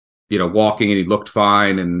walking and he looked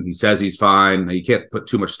fine and he says he's fine. You can't put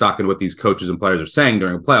too much stock in what these coaches and players are saying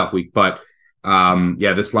during a playoff week, but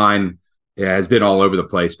this line has been all over the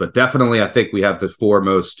place. But definitely I think we have the 4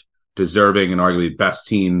 most deserving and arguably best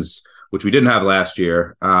teams, which we didn't have last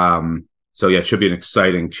year. It should be an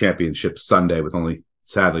exciting championship Sunday with only,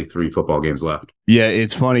 sadly, 3 football games left. Yeah,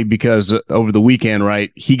 it's funny because over the weekend,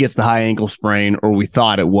 right, he gets the high ankle sprain, or we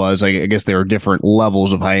thought it was. I guess there are different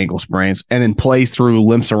levels of high ankle sprains, and then plays through,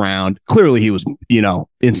 limps around. Clearly he was,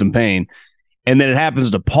 in some pain. And then it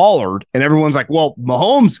happens to Pollard, and everyone's like, well,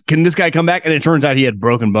 Mahomes, can this guy come back? And it turns out he had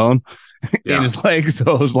broken bone in his leg.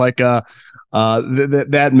 So it was like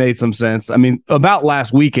that made some sense. I mean, about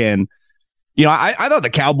last weekend, I thought the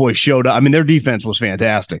Cowboys showed up. I mean, their defense was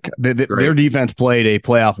fantastic. Their defense played a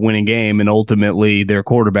playoff winning game, and ultimately their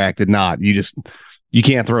quarterback did not. You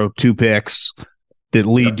can't throw 2 picks that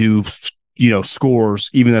lead to, scores,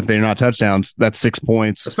 even if they're not touchdowns. That's 6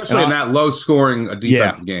 points. Especially in that low scoring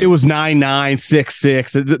defensive game. It was 9-9,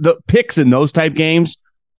 6-6. The picks in those type games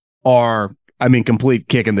are, complete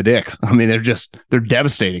kick in the dicks. I mean, they're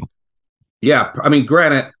devastating. Yeah. I mean,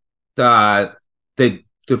 granted, the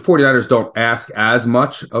 49ers don't ask as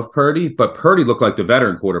much of Purdy, but Purdy looked like the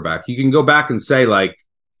veteran quarterback. You can go back and say,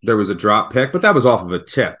 there was a drop pick, but that was off of a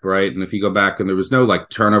tip, right? And if you go back and there was no,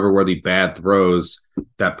 turnover-worthy bad throws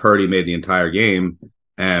that Purdy made the entire game.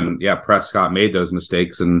 And, Prescott made those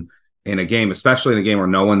mistakes. And in a game, especially in a game where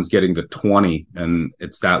no one's getting to 20 and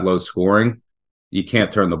it's that low scoring, you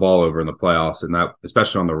can't turn the ball over in the playoffs, and that,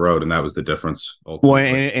 especially on the road, and that was the difference. Ultimately.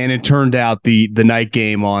 Well, and it turned out the night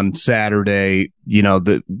game on Saturday,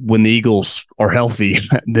 when the Eagles are healthy,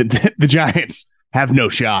 the Giants have no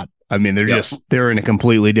shot. I mean, they're in a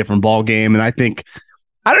completely different ball game, and I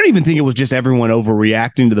don't even think it was just everyone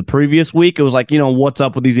overreacting to the previous week. It was like, what's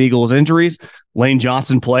up with these Eagles injuries? Lane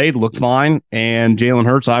Johnson played, looked fine, and Jalen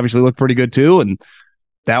Hurts obviously looked pretty good too, and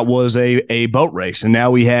that was a boat race. And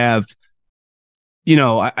now we have.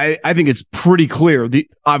 I think it's pretty clear.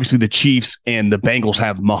 Obviously, the Chiefs and the Bengals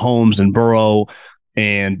have Mahomes and Burrow,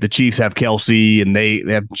 and the Chiefs have Kelsey, and they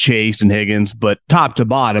have Chase and Higgins. But top to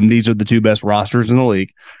bottom, these are the 2 best rosters in the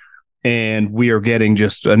league. And we are getting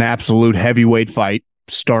just an absolute heavyweight fight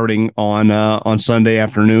starting on Sunday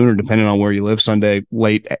afternoon, or depending on where you live, Sunday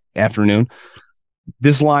late afternoon.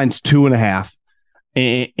 This line's 2.5.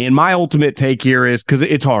 And my ultimate take here is, because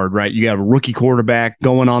it's hard, right? You have a rookie quarterback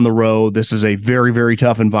going on the road. This is a very, very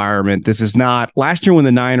tough environment. This is not – last year when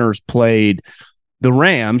the Niners played the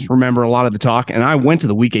Rams, remember a lot of the talk, and I went to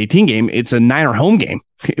the Week 18 game. It's a Niner home game.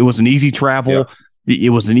 It was an easy travel. Yeah.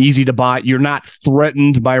 It was an easy to buy. You're not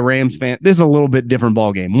threatened by Rams fans. This is a little bit different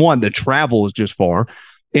ball game. 1, the travel is just far.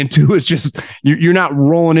 And 2, it's just you're not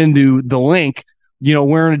rolling into the link –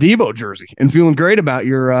 wearing a Debo jersey and feeling great about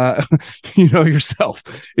your, yourself.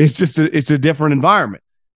 It's just it's a different environment.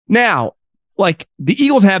 Now, the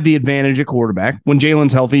Eagles have the advantage at quarterback. When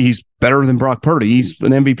Jalen's healthy, he's better than Brock Purdy. He's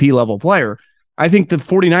an MVP level player. I think the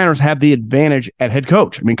 49ers have the advantage at head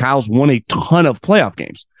coach. I mean, Kyle's won a ton of playoff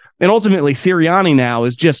games. And ultimately, Sirianni now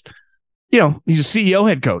is just, he's a CEO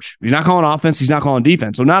head coach. He's not calling offense. He's not calling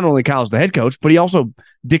defense. So not only Kyle's the head coach, but he also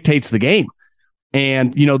dictates the game.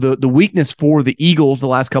 And, the weakness for the Eagles the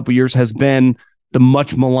last couple of years has been the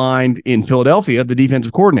much maligned in Philadelphia, the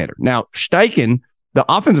defensive coordinator. Now, Steichen, the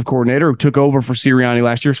offensive coordinator who took over for Sirianni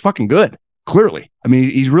last year, is fucking good, clearly. I mean,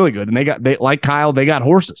 he's really good. And they like Kyle, they got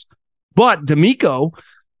horses. But D'Amico,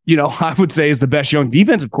 I would say is the best young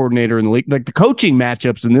defensive coordinator in the league. The coaching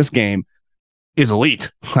matchups in this game is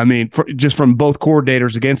elite. I mean, just from both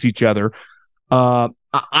coordinators against each other.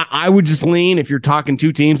 I would just lean, if you're talking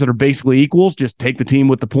 2 teams that are basically equals, just take the team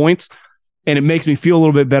with the points. And it makes me feel a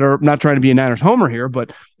little bit better. I'm not trying to be a Niners homer here,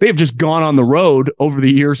 but they've just gone on the road over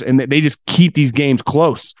the years, and they just keep these games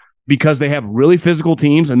close because they have really physical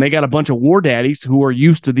teams, and they got a bunch of war daddies who are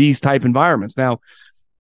used to these type environments. Now,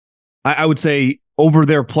 I would say over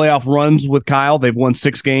their playoff runs with Kyle, they've won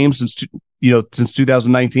 6 games since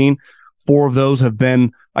 2019. 4 of those have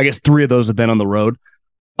been, I guess 3 of those have been on the road.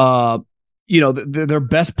 their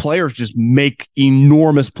best players just make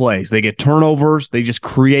enormous plays. They get turnovers. They just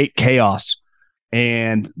create chaos.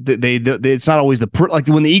 And it's not always like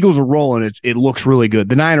when the Eagles are rolling, it looks really good.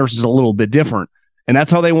 The Niners is a little bit different, and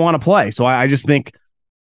that's how they want to play. So I just think,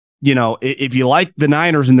 if you like the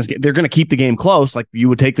Niners in this game, they're going to keep the game close. Like you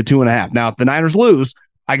would take the 2.5. Now, if the Niners lose,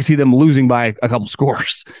 I can see them losing by a couple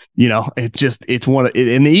scores. It's one.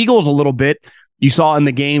 And the Eagles a little bit. You saw in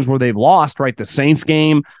the games where they've lost, right? The Saints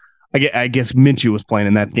game. I guess Minshew was playing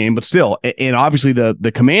in that game, but still, and obviously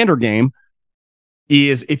the Commander game.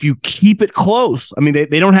 Is if you keep it close. I mean,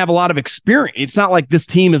 they don't have a lot of experience. It's not like this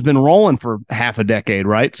team has been rolling for half a decade,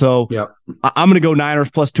 right? So yep. I'm going to go Niners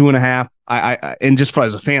plus 2.5. And just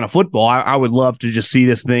as a fan of football, I would love to just see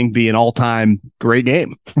this thing be an all-time great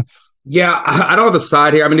game. Yeah, I don't have a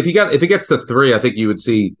side here. I mean, if it gets to 3, I think you would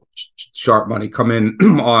see sharp money come in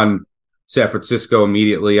on San Francisco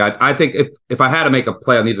immediately. I think if I had to make a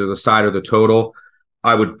play on either the side or the total,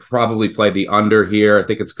 I would probably play the under here. I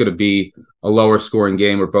think it's going to be a lower scoring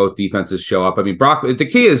game where both defenses show up. I mean, Brock, the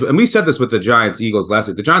key is, and we said this with the Giants-Eagles last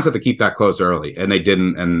week, the Giants have to keep that close early, and they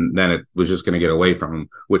didn't, and then it was just going to get away from them,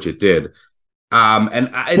 which it did. And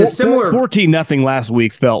a similar 14-0 last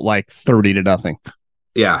week felt like 30-0.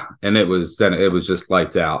 Yeah, and it was just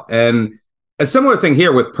lights out. And a similar thing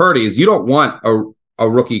here with Purdy is you don't want a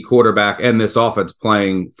rookie quarterback and this offense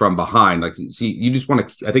playing from behind. Like, see, you just want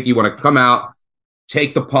to, I think you want to come out,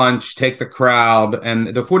 take the punch, take the crowd.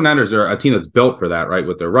 And the 49ers are a team that's built for that, right?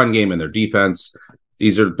 With their run game and their defense.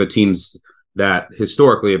 These are the teams that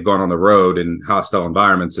historically have gone on the road in hostile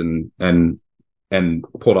environments and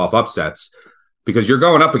pulled off upsets because you're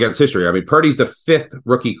going up against history. I mean, Purdy's the 5th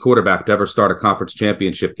rookie quarterback to ever start a conference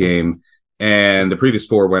championship game. And the previous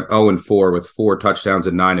 4 went 0-4 with 4 touchdowns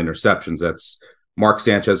and 9 interceptions. That's Mark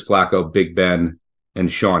Sanchez, Flacco, Big Ben, and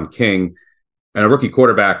Sean King. And a rookie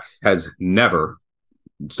quarterback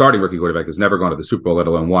starting rookie quarterback has never gone to the Super Bowl, let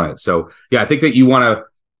alone won it. So yeah, I think that you want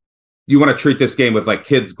to treat this game with like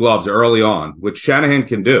kids' gloves early on, which Shanahan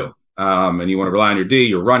can do. And you want to rely on your D,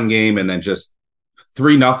 your run game, and then just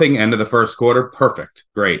 3-0 end of the first quarter. Perfect.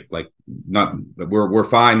 Great. Like we're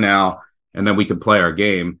fine now. And then we can play our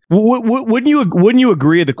game. Wouldn't you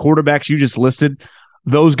agree the quarterbacks you just listed,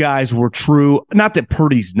 those guys were true? Not that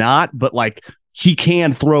Purdy's not, but like he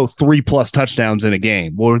can throw 3+ touchdowns in a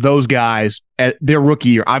game. Well, those guys, their rookie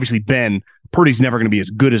year, obviously Ben, Purdy's never going to be as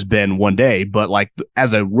good as Ben one day, but like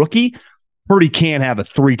as a rookie, Purdy can have a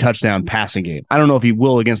 3-touchdown passing game. I don't know if he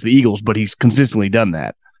will against the Eagles, but he's consistently done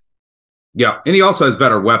that. Yeah, and he also has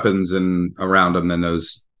better weapons around him than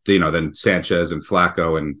than Sanchez and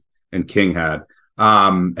Flacco and King had.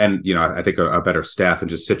 And I think a better staff and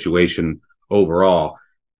just situation overall.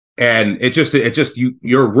 And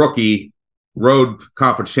your rookie road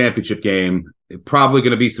conference championship game, probably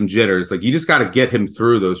going to be some jitters. Like you just got to get him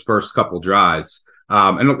through those first couple drives.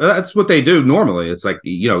 And that's what they do normally. It's like,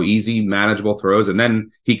 easy, manageable throws, and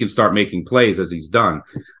then he can start making plays as he's done.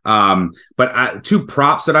 But 2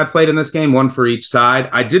 props that I played in this game, one for each side.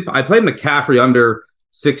 I played McCaffrey under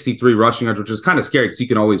 63 rushing yards, which is kind of scary because you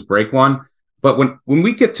can always break one. But when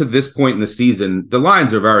we get to this point in the season, the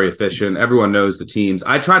lines are very efficient. Everyone knows the teams.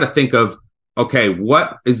 I try to think of, okay,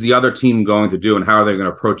 what is the other team going to do and how are they going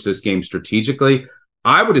to approach this game strategically?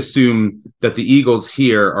 I would assume that the Eagles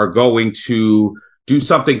here are going to do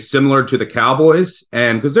something similar to the Cowboys.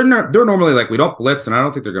 And because they're normally like, we don't blitz, and I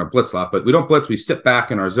don't think they're going to blitz a lot, but we don't blitz. We sit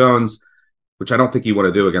back in our zones, which I don't think you want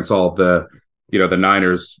to do against all of the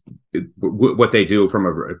Niners, what they do from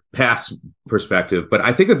a pass perspective. But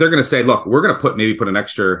I think that they're going to say, look, we're going to put an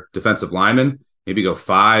extra defensive lineman, maybe go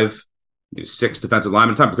 5, 6 defensive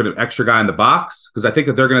lineman time, put an extra guy in the box. Because I think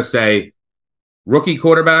that they're going to say, rookie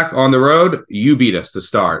quarterback on the road, you beat us to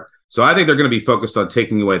start. So I think they're going to be focused on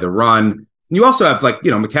taking away the run. And you also have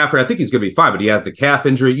McCaffrey, I think he's going to be fine, but he has the calf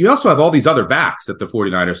injury. You also have all these other backs that the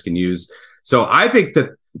 49ers can use. So I think that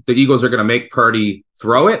the Eagles are going to make Purdy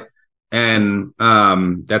throw it. And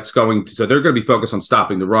so they're going to be focused on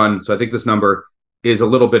stopping the run. So I think this number is a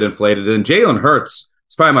little bit inflated. And Jalen Hurts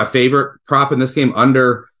is probably my favorite prop in this game,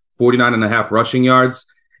 under 49.5 rushing yards.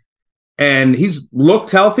 And he's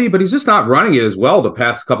looked healthy, but he's just not running it as well the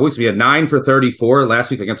past couple weeks. He had 9 for 34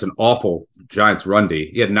 last week against an awful Giants run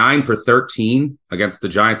D. He had 9 for 13 against the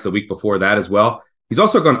Giants the week before that as well. He's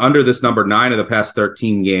also gone under this number 9 of the past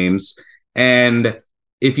 13 games. And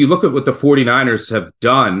if you look at what the 49ers have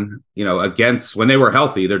done, against when they were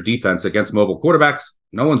healthy, their defense against mobile quarterbacks,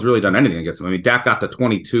 no one's really done anything against them. I mean, Dak got to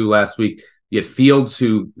 22 last week. You had Fields,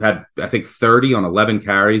 who had, I think, 30 on 11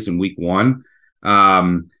 carries in week 1.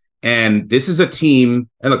 And this is a team,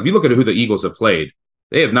 and look, if you look at who the Eagles have played,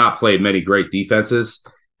 they have not played many great defenses.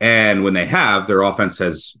 And when they have, their offense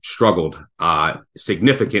has struggled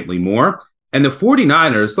significantly more. And the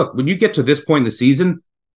 49ers, look, when you get to this point in the season,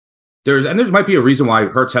 there might be a reason why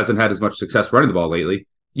Hurts hasn't had as much success running the ball lately.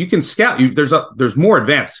 You can scout. There's more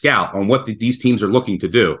advanced scout on what these teams are looking to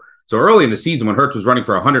do. So early in the season, when Hurts was running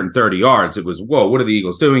for 130 yards, it was, whoa, what are the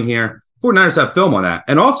Eagles doing here? 49ers have film on that.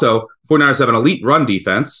 And also, 49ers have an elite run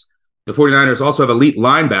defense. The 49ers also have elite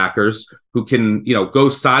linebackers who can, go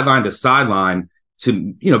sideline to sideline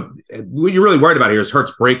to, what you're really worried about here is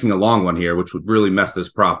Hurts breaking a long one here, which would really mess this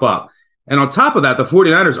prop up. And on top of that, the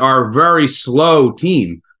 49ers are a very slow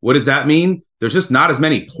team. What does that mean? There's just not as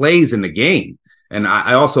many plays in the game. And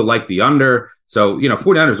I also like the under. So,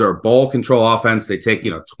 49ers are a ball control offense. They take,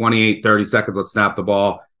 28, 30 seconds, let's snap the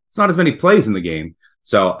ball. It's not as many plays in the game.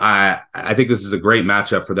 So I think this is a great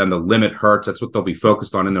matchup for them to limit Hurts. That's what they'll be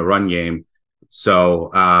focused on in the run game. So,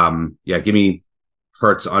 give me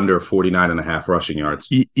Hurts under 49.5 rushing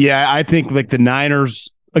yards. Yeah, I think like the Niners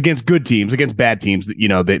against good teams, against bad teams,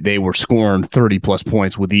 they were scoring 30 plus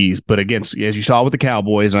points with ease. But against, as you saw with the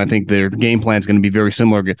Cowboys, and I think their game plan is going to be very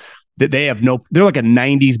similar. That they're like a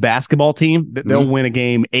 90s basketball team. They'll win a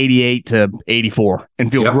game 88-84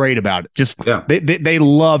 and feel great about it. They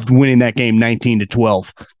loved winning that game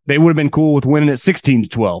 19-12. They would have been cool with winning it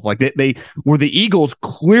 16-12. Like they were the Eagles,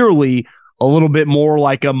 clearly a little bit more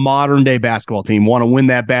like a modern day basketball team, want to win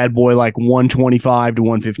that bad boy like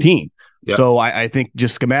 125-115. Yep. So I think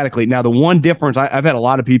just schematically. Now, the one difference, I've had a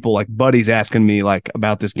lot of people, like buddies, asking me like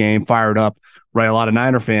about this game, fired up, right? A lot of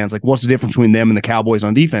Niner fans, like, what's the difference between them and the Cowboys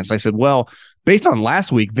on defense? I said, well, based on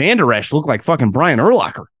last week, Van Der Esch looked like fucking Brian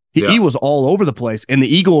Urlacher. He was all over the place. And the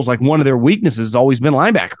Eagles, like, one of their weaknesses has always been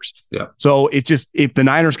linebackers. Yeah. So it's just, if the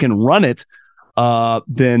Niners can run it,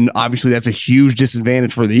 then obviously that's a huge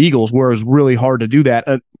disadvantage for the Eagles, where it was really hard to do that.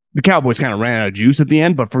 The Cowboys kind of ran out of juice at the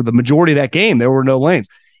end, but for the majority of that game, there were no lanes.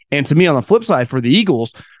 And to me, on the flip side for the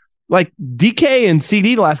Eagles, like DK and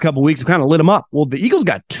CD the last couple of weeks have kind of lit them up. Well, the Eagles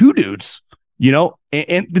got two dudes,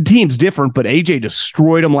 and the team's different, but AJ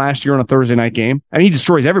destroyed them last year on a Thursday night game. I mean, he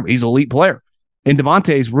destroys everybody. He's an elite player. And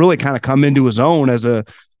Devontae's really kind of come into his own as a,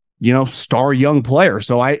 star young player.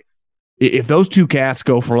 So if those two cats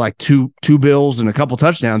go for like two bills and a couple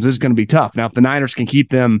touchdowns, it's going to be tough. Now, if the Niners can keep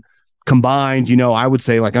them combined, I would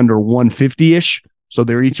say like under 150-ish. So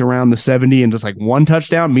they're each around the 70 and just like one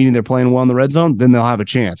touchdown, meaning they're playing well in the red zone, then they'll have a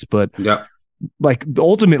chance. But like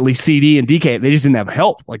ultimately CD and DK, they just didn't have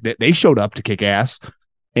help. Like they showed up to kick ass,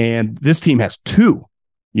 and this team has two,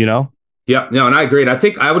 Yeah, no, and I agree. And I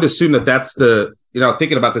think I would assume that that's the,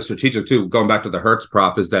 thinking about the strategic too, going back to the Hurts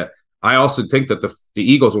prop, is that I also think that the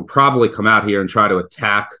Eagles will probably come out here and try to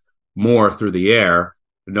attack more through the air,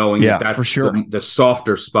 knowing that that's for sure the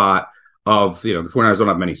softer spot of, the 49ers don't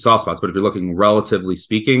have many soft spots, but if you're looking relatively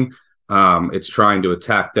speaking, it's trying to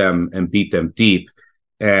attack them and beat them deep.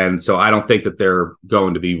 And so I don't think that they're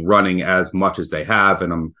going to be running as much as they have.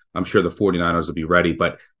 And I'm sure the 49ers will be ready.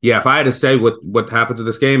 But yeah, if I had to say what happens in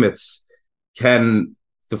this game, it's, can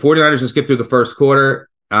the 49ers just get through the first quarter?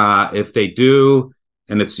 If they do,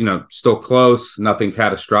 and it's, still close, nothing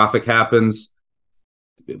catastrophic happens,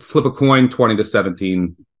 flip a coin,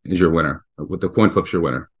 20-17 is your winner. With the coin flips your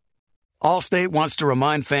winner. Allstate wants to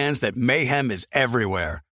remind fans that mayhem is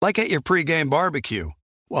everywhere, like at your pregame barbecue.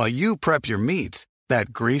 While you prep your meats,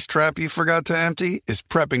 that grease trap you forgot to empty is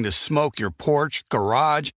prepping to smoke your porch,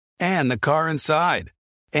 garage, and the car inside.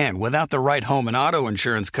 And without the right home and auto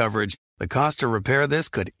insurance coverage, the cost to repair this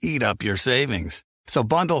could eat up your savings. So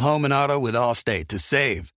bundle home and auto with Allstate to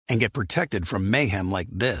save and get protected from mayhem like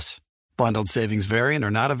this. Bundled savings variant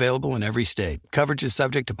are not available in every state. Coverage is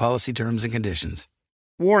subject to policy terms and conditions.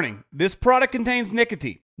 Warning, this product contains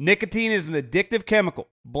nicotine. Nicotine is an addictive chemical.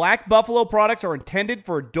 Black Buffalo products are intended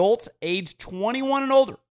for adults aged 21 and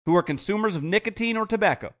older who are consumers of nicotine or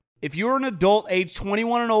tobacco. If you're an adult aged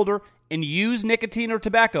 21 and older and use nicotine or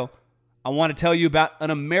tobacco, I want to tell you about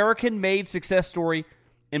an American-made success story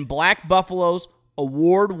in Black Buffalo's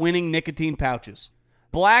award-winning nicotine pouches.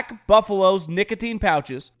 Black Buffalo's nicotine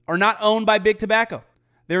pouches are not owned by Big Tobacco.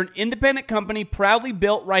 They're an independent company proudly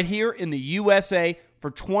built right here in the USA for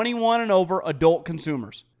 21 and over adult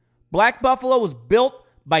consumers. Black Buffalo was built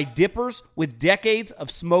by dippers with decades of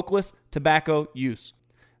smokeless tobacco use.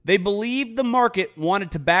 They believed the market wanted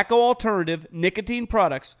tobacco alternative nicotine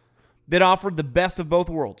products that offered the best of both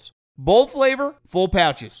worlds. Bold flavor, full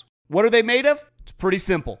pouches. What are they made of? It's pretty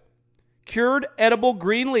simple. Cured edible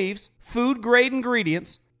green leaves, food-grade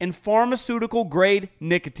ingredients, and pharmaceutical-grade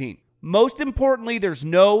nicotine. Most importantly, there's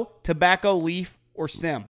no tobacco leaf or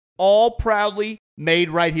stem. All proudly made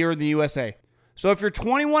right here in the USA. So if you're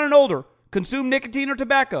 21 and older, consume nicotine or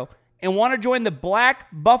tobacco, and want to join the Black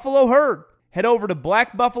Buffalo herd? Head over to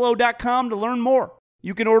blackbuffalo.com to learn more.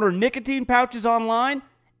 You can order nicotine pouches online,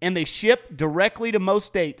 and they ship directly to most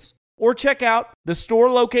states. Or check out the store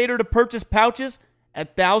locator to purchase pouches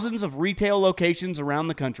at thousands of retail locations around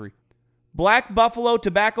the country. Black Buffalo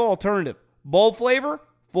Tobacco Alternative. Bold flavor,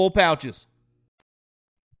 full pouches.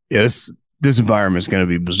 Yeah, this environment is going to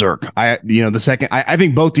be berserk. I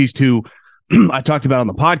think both these two I talked about on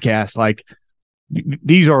the podcast, like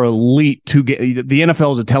these are elite two games. The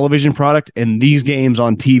NFL is a television product, and these games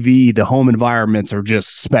on TV, the home environments are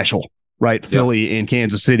just special, right? Yep. Philly and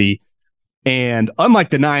Kansas City. And unlike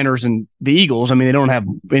the Niners and the Eagles, I mean, they don't have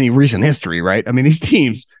any recent history, right? I mean, these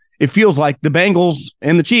teams, it feels like the Bengals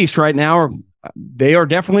and the Chiefs right now they are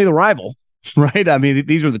definitely the rival, right? I mean,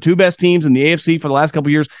 these are the two best teams in the AFC for the last couple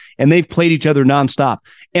of years, and they've played each other nonstop.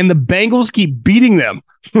 And the Bengals keep beating them,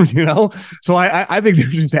 So I think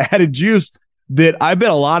there's just added juice that I bet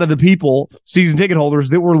a lot of the people, season ticket holders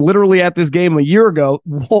that were literally at this game a year ago,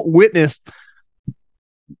 witnessed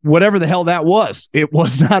whatever the hell that was. It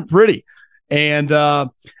was not pretty. And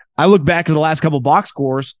I look back at the last couple of box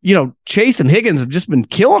scores, Chase and Higgins have just been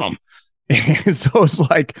killing them. And so it's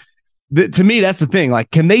like, to me, that's the thing.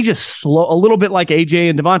 Like, can they just slow a little bit like AJ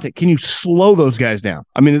and Devontae? Can you slow those guys down?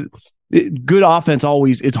 I mean, good offense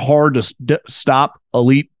always, it's hard to stop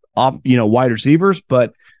elite wide receivers,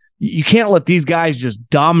 but you can't let these guys just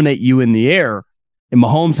dominate you in the air. And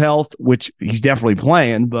Mahomes' health, which he's definitely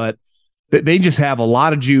playing, but they just have a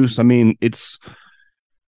lot of juice. I mean,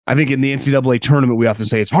 I think in the NCAA tournament, we often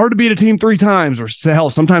say it's hard to beat a team 3 times or hell,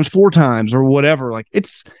 sometimes 4 times or whatever. Like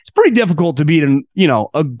it's pretty difficult to beat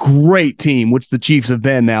a great team, which the Chiefs have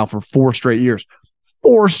been now for 4 straight years,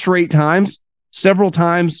 4 straight times, several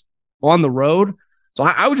times on the road. So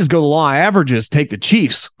I would just go the law averages, take the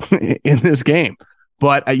Chiefs in this game.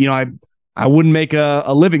 But I wouldn't make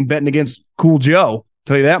a living betting against Cool Joe.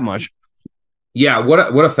 Tell you that much. Yeah,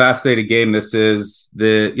 what a fascinating game this is.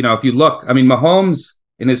 If you look, I mean, Mahomes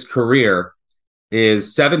in his career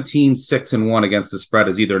is 17-6-1 against the spread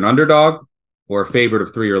as either an underdog or a favorite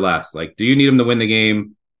of 3 or less. Like, do you need him to win the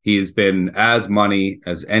game? He's been as money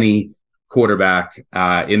as any quarterback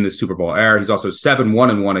in the Super Bowl era. He's also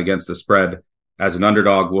 7-1-1 against the spread as an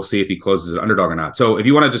underdog. We'll see if he closes as an underdog or not. So if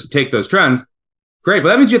you want to just take those trends, great. But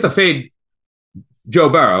that means you have to fade Joe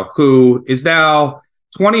Burrow, who is now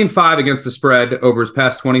 20-5 against the spread over his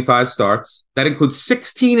past 25 starts. That includes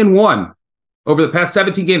 16-1 over the past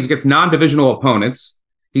 17 games against non-divisional opponents.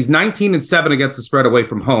 He's 19-7 against the spread away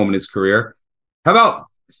from home in his career. How about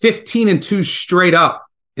 15-2 straight up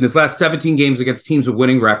in his last 17 games against teams with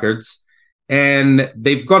winning records? And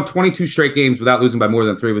they've gone 22 straight games without losing by more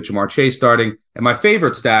than 3 with Jamar Chase starting. And my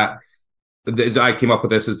favorite stat, as I came up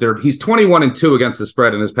with this, is he's 21-2 against the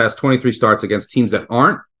spread in his past 23 starts against teams that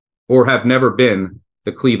aren't or have never been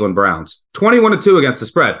the Cleveland Browns. 21-2 against the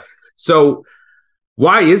spread. So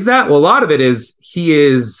why is that? Well, a lot of it is he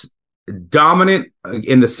is dominant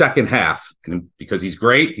in the second half because he's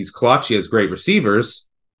great. He's clutch. He has great receivers.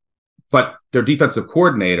 But their defensive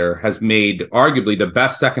coordinator has made arguably the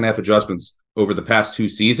best second half adjustments over the past 2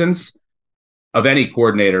 seasons of any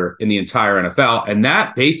coordinator in the entire NFL. And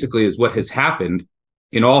that basically is what has happened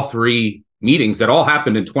in all 3 meetings that all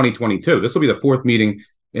happened in 2022. This will be the 4th meeting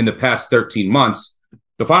in the past 13 months.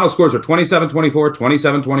 The final scores are 27-24,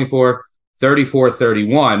 27-24,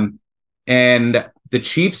 34-31. And the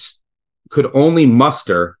Chiefs could only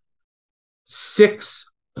muster 10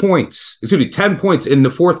 points in the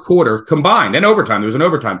fourth quarter combined and overtime. There was an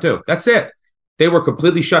overtime too. That's it. They were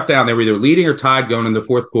completely shut down. They were either leading or tied going in the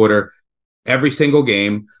fourth quarter every single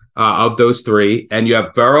game of those 3. And you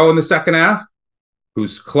have Burrow in the second half,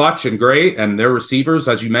 who's clutch and great. And their receivers,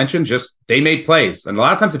 as you mentioned, they made plays. And a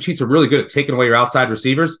lot of times the Chiefs are really good at taking away your outside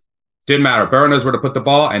receivers. Didn't matter. Burrow knows where to put the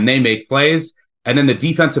ball, and they make plays. And then the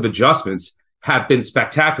defensive adjustments have been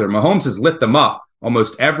spectacular. Mahomes has lit them up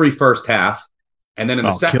almost every first half. And then in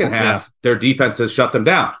the second half, their defense has shut them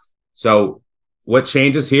down. So what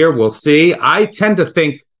changes here? We'll see. I tend to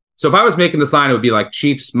think, so if I was making this line, it would be like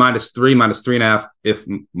Chiefs -3, -3.5 if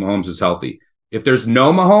Mahomes is healthy. If there's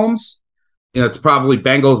no Mahomes, it's probably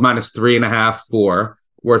Bengals -3.5, 4,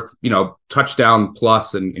 worth, touchdown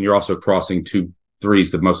plus, and you're also crossing 2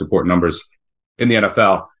 threes, the most important numbers in the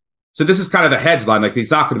NFL. So this is kind of the hedge line. Like,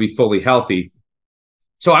 he's not going to be fully healthy.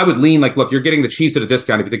 So I would lean like, look, you're getting the Chiefs at a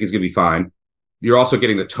discount if you think he's going to be fine. You're also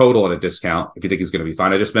getting the total at a discount if you think he's going to be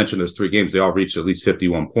fine. I just mentioned those 3 games. They all reached at least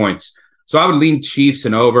 51 points. So I would lean Chiefs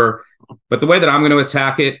and over. But the way that I'm going to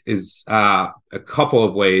attack it is a couple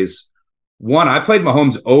of ways. One, I played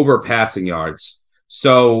Mahomes over passing yards.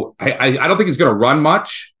 So I don't think he's going to run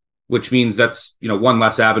much, which means that's, one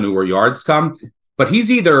less avenue where yards come. But he's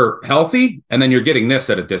either healthy and then you're getting this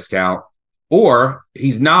at a discount, or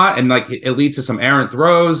he's not, and it leads to some errant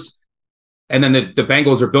throws. And then the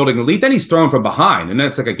Bengals are building the lead. Then he's throwing from behind. And then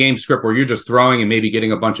it's like a game script where you're just throwing and maybe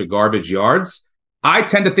getting a bunch of garbage yards. I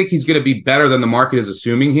tend to think he's going to be better than the market is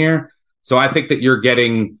assuming here. So I think that you're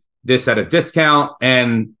getting this at a discount.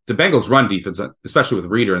 And the Bengals run defense, especially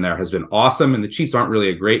with Reader in there, has been awesome. And the Chiefs aren't really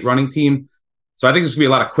a great running team. So I think there's going to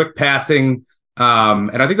be a lot of quick passing.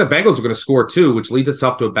 And I think the Bengals are going to score too, which leads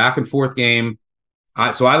itself to a back and forth game.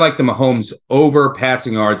 So I like the Mahomes over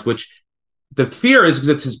passing yards, which the fear is, because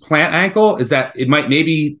it's his plant ankle, is that it might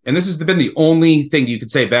maybe, and this has been the only thing you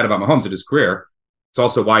could say bad about Mahomes in his career. It's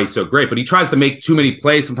also why he's so great, but he tries to make too many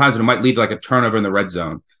plays sometimes, and it might lead to a turnover in the red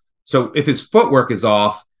zone. So if his footwork is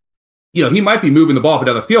off, he might be moving the ball up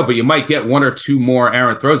another field, but you might get one or two more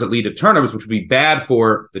errant throws that lead to turnovers, which would be bad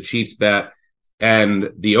for the Chiefs bet and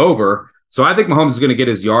the over. So I think Mahomes is going to get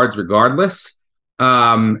his yards regardless.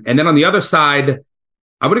 And then on the other side,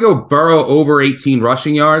 I'm going to go Burrow over 18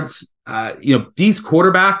 rushing yards. These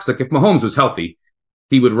quarterbacks, if Mahomes was healthy,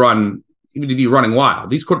 he would be running wild.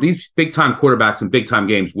 These big time quarterbacks in big time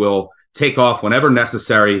games will take off whenever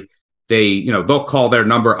necessary. They'll call their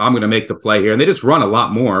number. I'm going to make the play here. And they just run a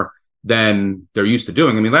lot more than they're used to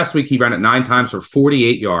doing. I mean, last week he ran it 9 times for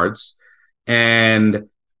 48 yards. And,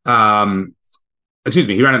 he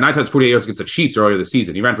ran it 9 times, 48 yards against the Chiefs earlier this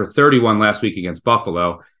season. He ran for 31 last week against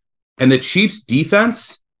Buffalo. And the Chiefs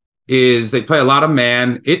defense they play a lot of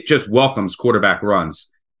man. It just welcomes quarterback runs.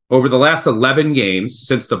 Over the last 11 games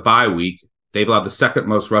since the bye week, they've allowed the second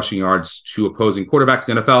most rushing yards to opposing quarterbacks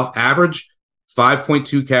in the NFL. Average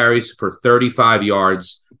 5.2 carries for 35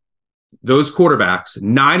 yards. Those quarterbacks,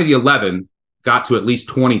 9 of the 11 got to at least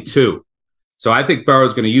 22. So I think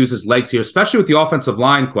Burrow's going to use his legs here, especially with the offensive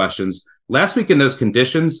line questions. Last week in those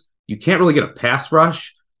conditions, you can't really get a pass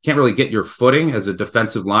rush, can't really get your footing as a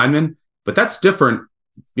defensive lineman, but that's different.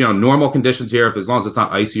 Normal conditions here, as long as it's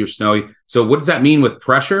not icy or snowy. So what does that mean with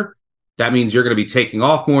pressure? That means you're going to be taking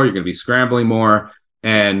off more, you're going to be scrambling more,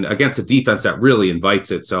 and against a defense that really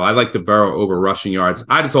invites it. So I like the Burrow over rushing yards.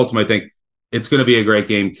 I just ultimately think it's going to be a great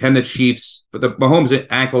game. Can the Chiefs, but the Mahomes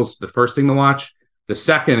ankles, the first thing to watch. The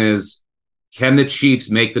second is, can the Chiefs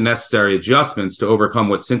make the necessary adjustments to overcome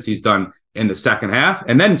what Cincy's done in the second half?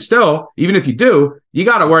 And then still, even if you do, you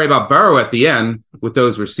got to worry about Burrow at the end with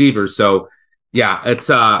those receivers. So yeah, it's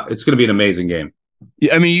going to be an amazing game.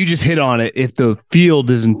 I mean, you just hit on it. If the field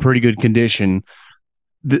is in pretty good condition,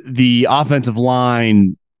 the offensive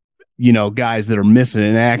line, guys that are missing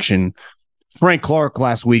in action. Frank Clark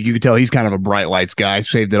last week, you could tell he's kind of a bright lights guy,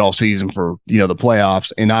 saved it all season for, the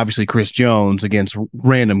playoffs. And obviously Chris Jones against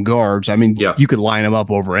random guards. I mean, You could line him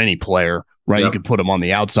up over any player, right? Yep. You could put him on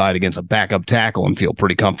the outside against a backup tackle and feel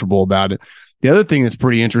pretty comfortable about it. The other thing that's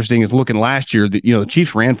pretty interesting is looking last year that, the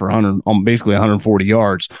Chiefs ran for basically 140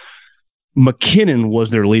 yards. McKinnon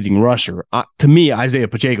was their leading rusher. To me, Isaiah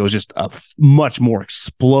Pacheco is just a much more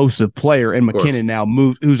explosive player, and McKinnon now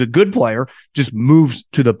who's a good player, just moves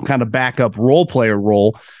to the kind of backup role player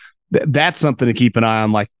role. That's something to keep an eye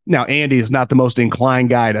on. Now, Andy is not the most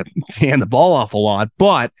inclined guy to hand the ball off a lot,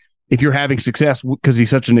 but if you're having success because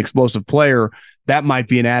he's such an explosive player, that might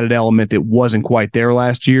be an added element that wasn't quite there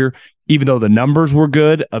last year, even though the numbers were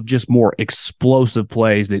good, of just more explosive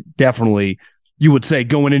plays that definitely you would say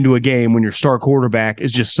going into a game when your star quarterback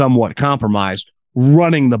is just somewhat compromised,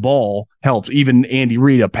 running the ball helps. Even Andy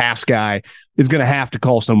Reid, a pass guy, is going to have to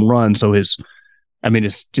call some run. So it's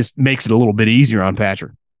just makes it a little bit easier on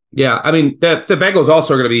Patrick. Yeah. I mean, the Bengals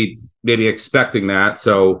also are going to be maybe expecting that.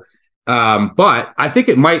 So, but I think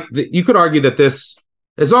you could argue that this,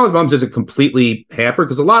 as long as Mahomes isn't completely hampered,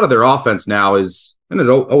 because a lot of their offense now is, and it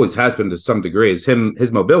always has been to some degree, is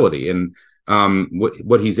his mobility and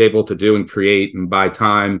what he's able to do and create and buy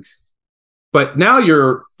time. But now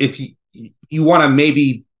if you want to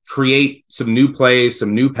maybe create some new plays,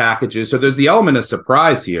 some new packages. So there's the element of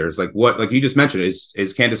surprise here. It's like you just mentioned,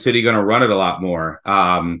 is Kansas City going to run it a lot more?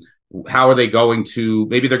 How are they going to,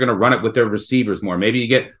 maybe they're going to run it with their receivers more. Maybe you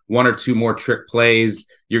get one or two more trick plays.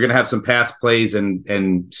 You're going to have some pass plays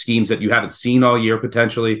and schemes that you haven't seen all year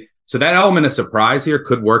potentially. So that element of surprise here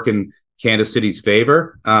could work in Kansas City's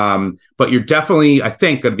favor. But you're definitely, I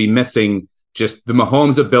think, going to be missing just the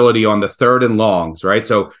Mahomes ability on the 3rd and longs, right?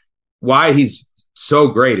 So why he's so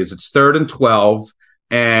great is it's 3rd and 12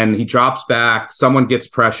 and he drops back, someone gets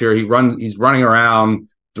pressure, he's running around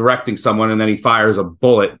directing someone, and then he fires a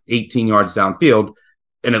bullet 18 yards downfield,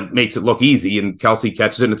 and it makes it look easy, and Kelsey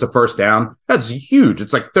catches it, and it's a first down. That's huge.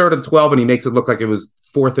 It's like 3rd and 12, and he makes it look like it was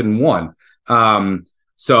 4th and 1.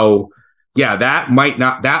 So yeah, that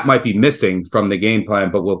might be missing from the game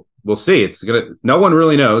plan, but we'll see. No one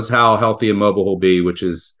really knows how healthy and mobile he'll be, which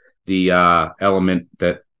is the element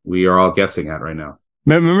that we are all guessing at right now.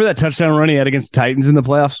 Remember that touchdown run he had against the Titans in the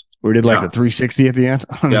playoffs where he did like the 360 at the end?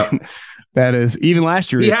 I mean, that is, even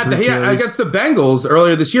last year. He had against the Bengals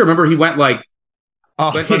earlier this year. Remember, he went like,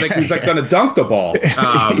 like he's like going to dunk the ball.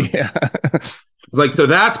 It's like, so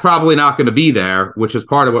that's probably not going to be there, which is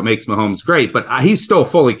part of what makes Mahomes great. But he's still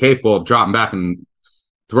fully capable of dropping back and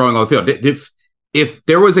throwing on the field. If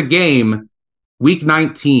there was a game,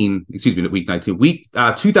 2019,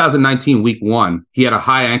 week 1, he had a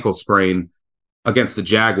high ankle sprain against the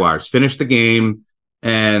Jaguars, finished the game,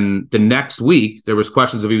 and the next week there was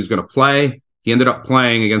questions if he was going to play. He ended up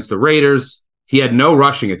playing against the Raiders. He had no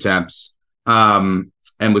rushing attempts and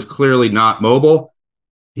was clearly not mobile.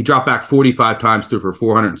 He dropped back 45 times, threw for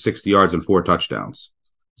 460 yards and 4 touchdowns.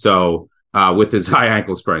 So with his high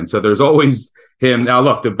ankle sprain. So there's always him. Now,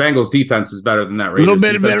 look, the Bengals defense is better than that Raiders. A little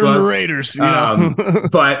bit better than the Raiders. You know?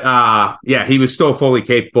 But yeah, he was still fully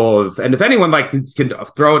capable of. And if anyone can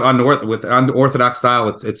throw it with unorthodox style,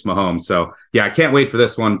 it's Mahomes. So yeah, I can't wait for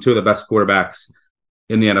this one. 2 of the best quarterbacks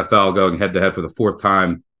in the NFL going head to head for the 4th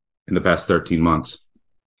time in the past 13 months.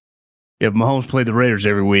 If Mahomes played the Raiders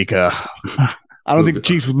every week, I don't think the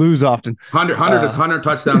Chiefs would lose often. 100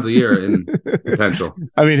 touchdowns a year in potential.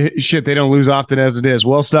 I mean, shit, they don't lose often as it is.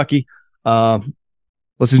 Well, Stuckey,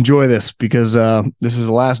 let's enjoy this because this is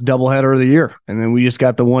the last doubleheader of the year, and then we just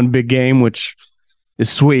got the one big game, which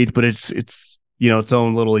is sweet, but it's its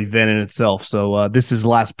own little event in itself. So this is the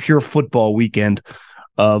last pure football weekend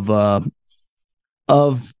of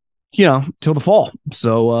till the fall.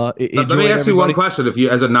 So let me ask you one question: if you,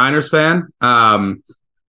 as a Niners fan,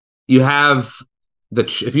 you have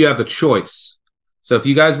if you have the choice. So if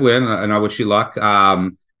you guys win, and I wish you luck,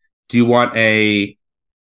 do you want a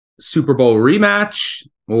Super Bowl rematch,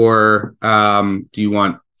 or do you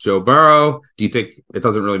want Joe Burrow? Do you think it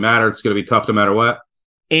doesn't really matter? It's going to be tough no matter what.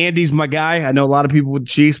 Andy's my guy. I know a lot of people with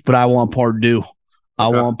Chiefs, but I want Pardue. I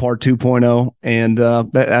want part 2.0, and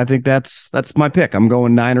I think that's my pick. I'm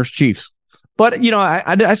going Niners Chiefs. But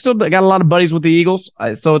I still got a lot of buddies with the Eagles,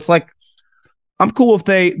 so it's like I'm cool if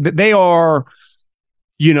they are,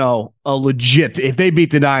 a legit. If they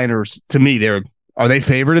beat the Niners, to me, are they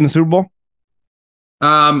favored in the Super Bowl?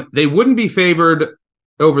 They wouldn't be favored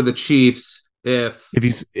over the Chiefs if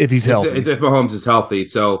he's healthy. If Mahomes is healthy.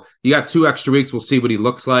 So you got 2 extra weeks. We'll see what he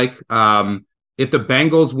looks like. If the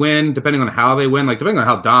Bengals win, depending on how they win, depending on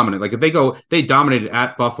how dominant, if they dominated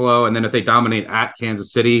at Buffalo, and then if they dominate at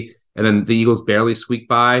Kansas City, and then the Eagles barely squeak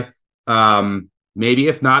by, maybe.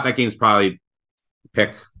 If not, that game's probably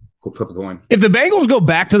flip a coin. If the Bengals go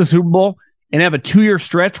back to the Super Bowl and have a 2-year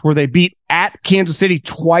stretch where they beat at Kansas City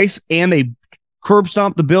twice and they curb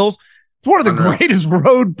stomp the Bills, it's one of the greatest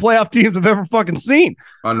road playoff teams I've ever fucking seen.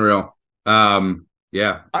 Unreal.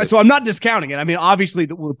 Yeah. So I'm not discounting it. I mean, obviously,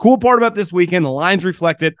 the cool part about this weekend, the lines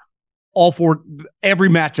reflected every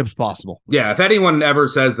matchup's possible. Yeah. If anyone ever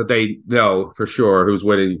says that they know for sure who's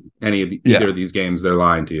winning either of these games, they're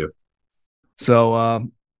lying to you. So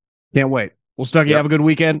can't wait. Well, Stuckey, have a good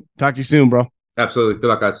weekend. Talk to you soon, bro. Absolutely. Good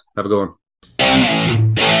luck, guys. Have a good one.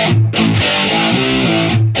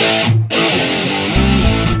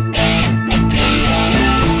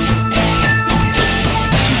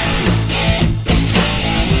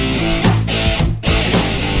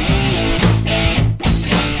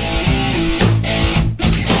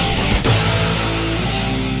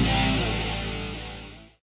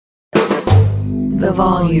 The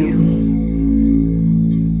volume.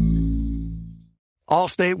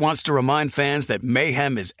 Allstate wants to remind fans that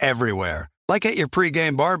mayhem is everywhere, like at your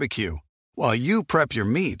pregame barbecue. While you prep your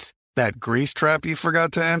meats, that grease trap you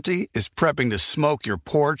forgot to empty is prepping to smoke your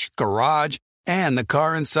porch, garage, and the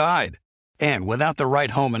car inside. And without the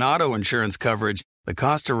right home and auto insurance coverage, the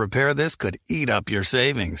cost to repair this could eat up your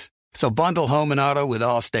savings. So bundle home and auto with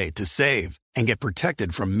Allstate to save and get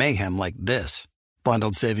protected from mayhem like this.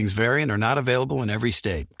 Bundled savings vary and are not available in every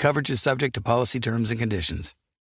state. Coverage is subject to policy terms and conditions.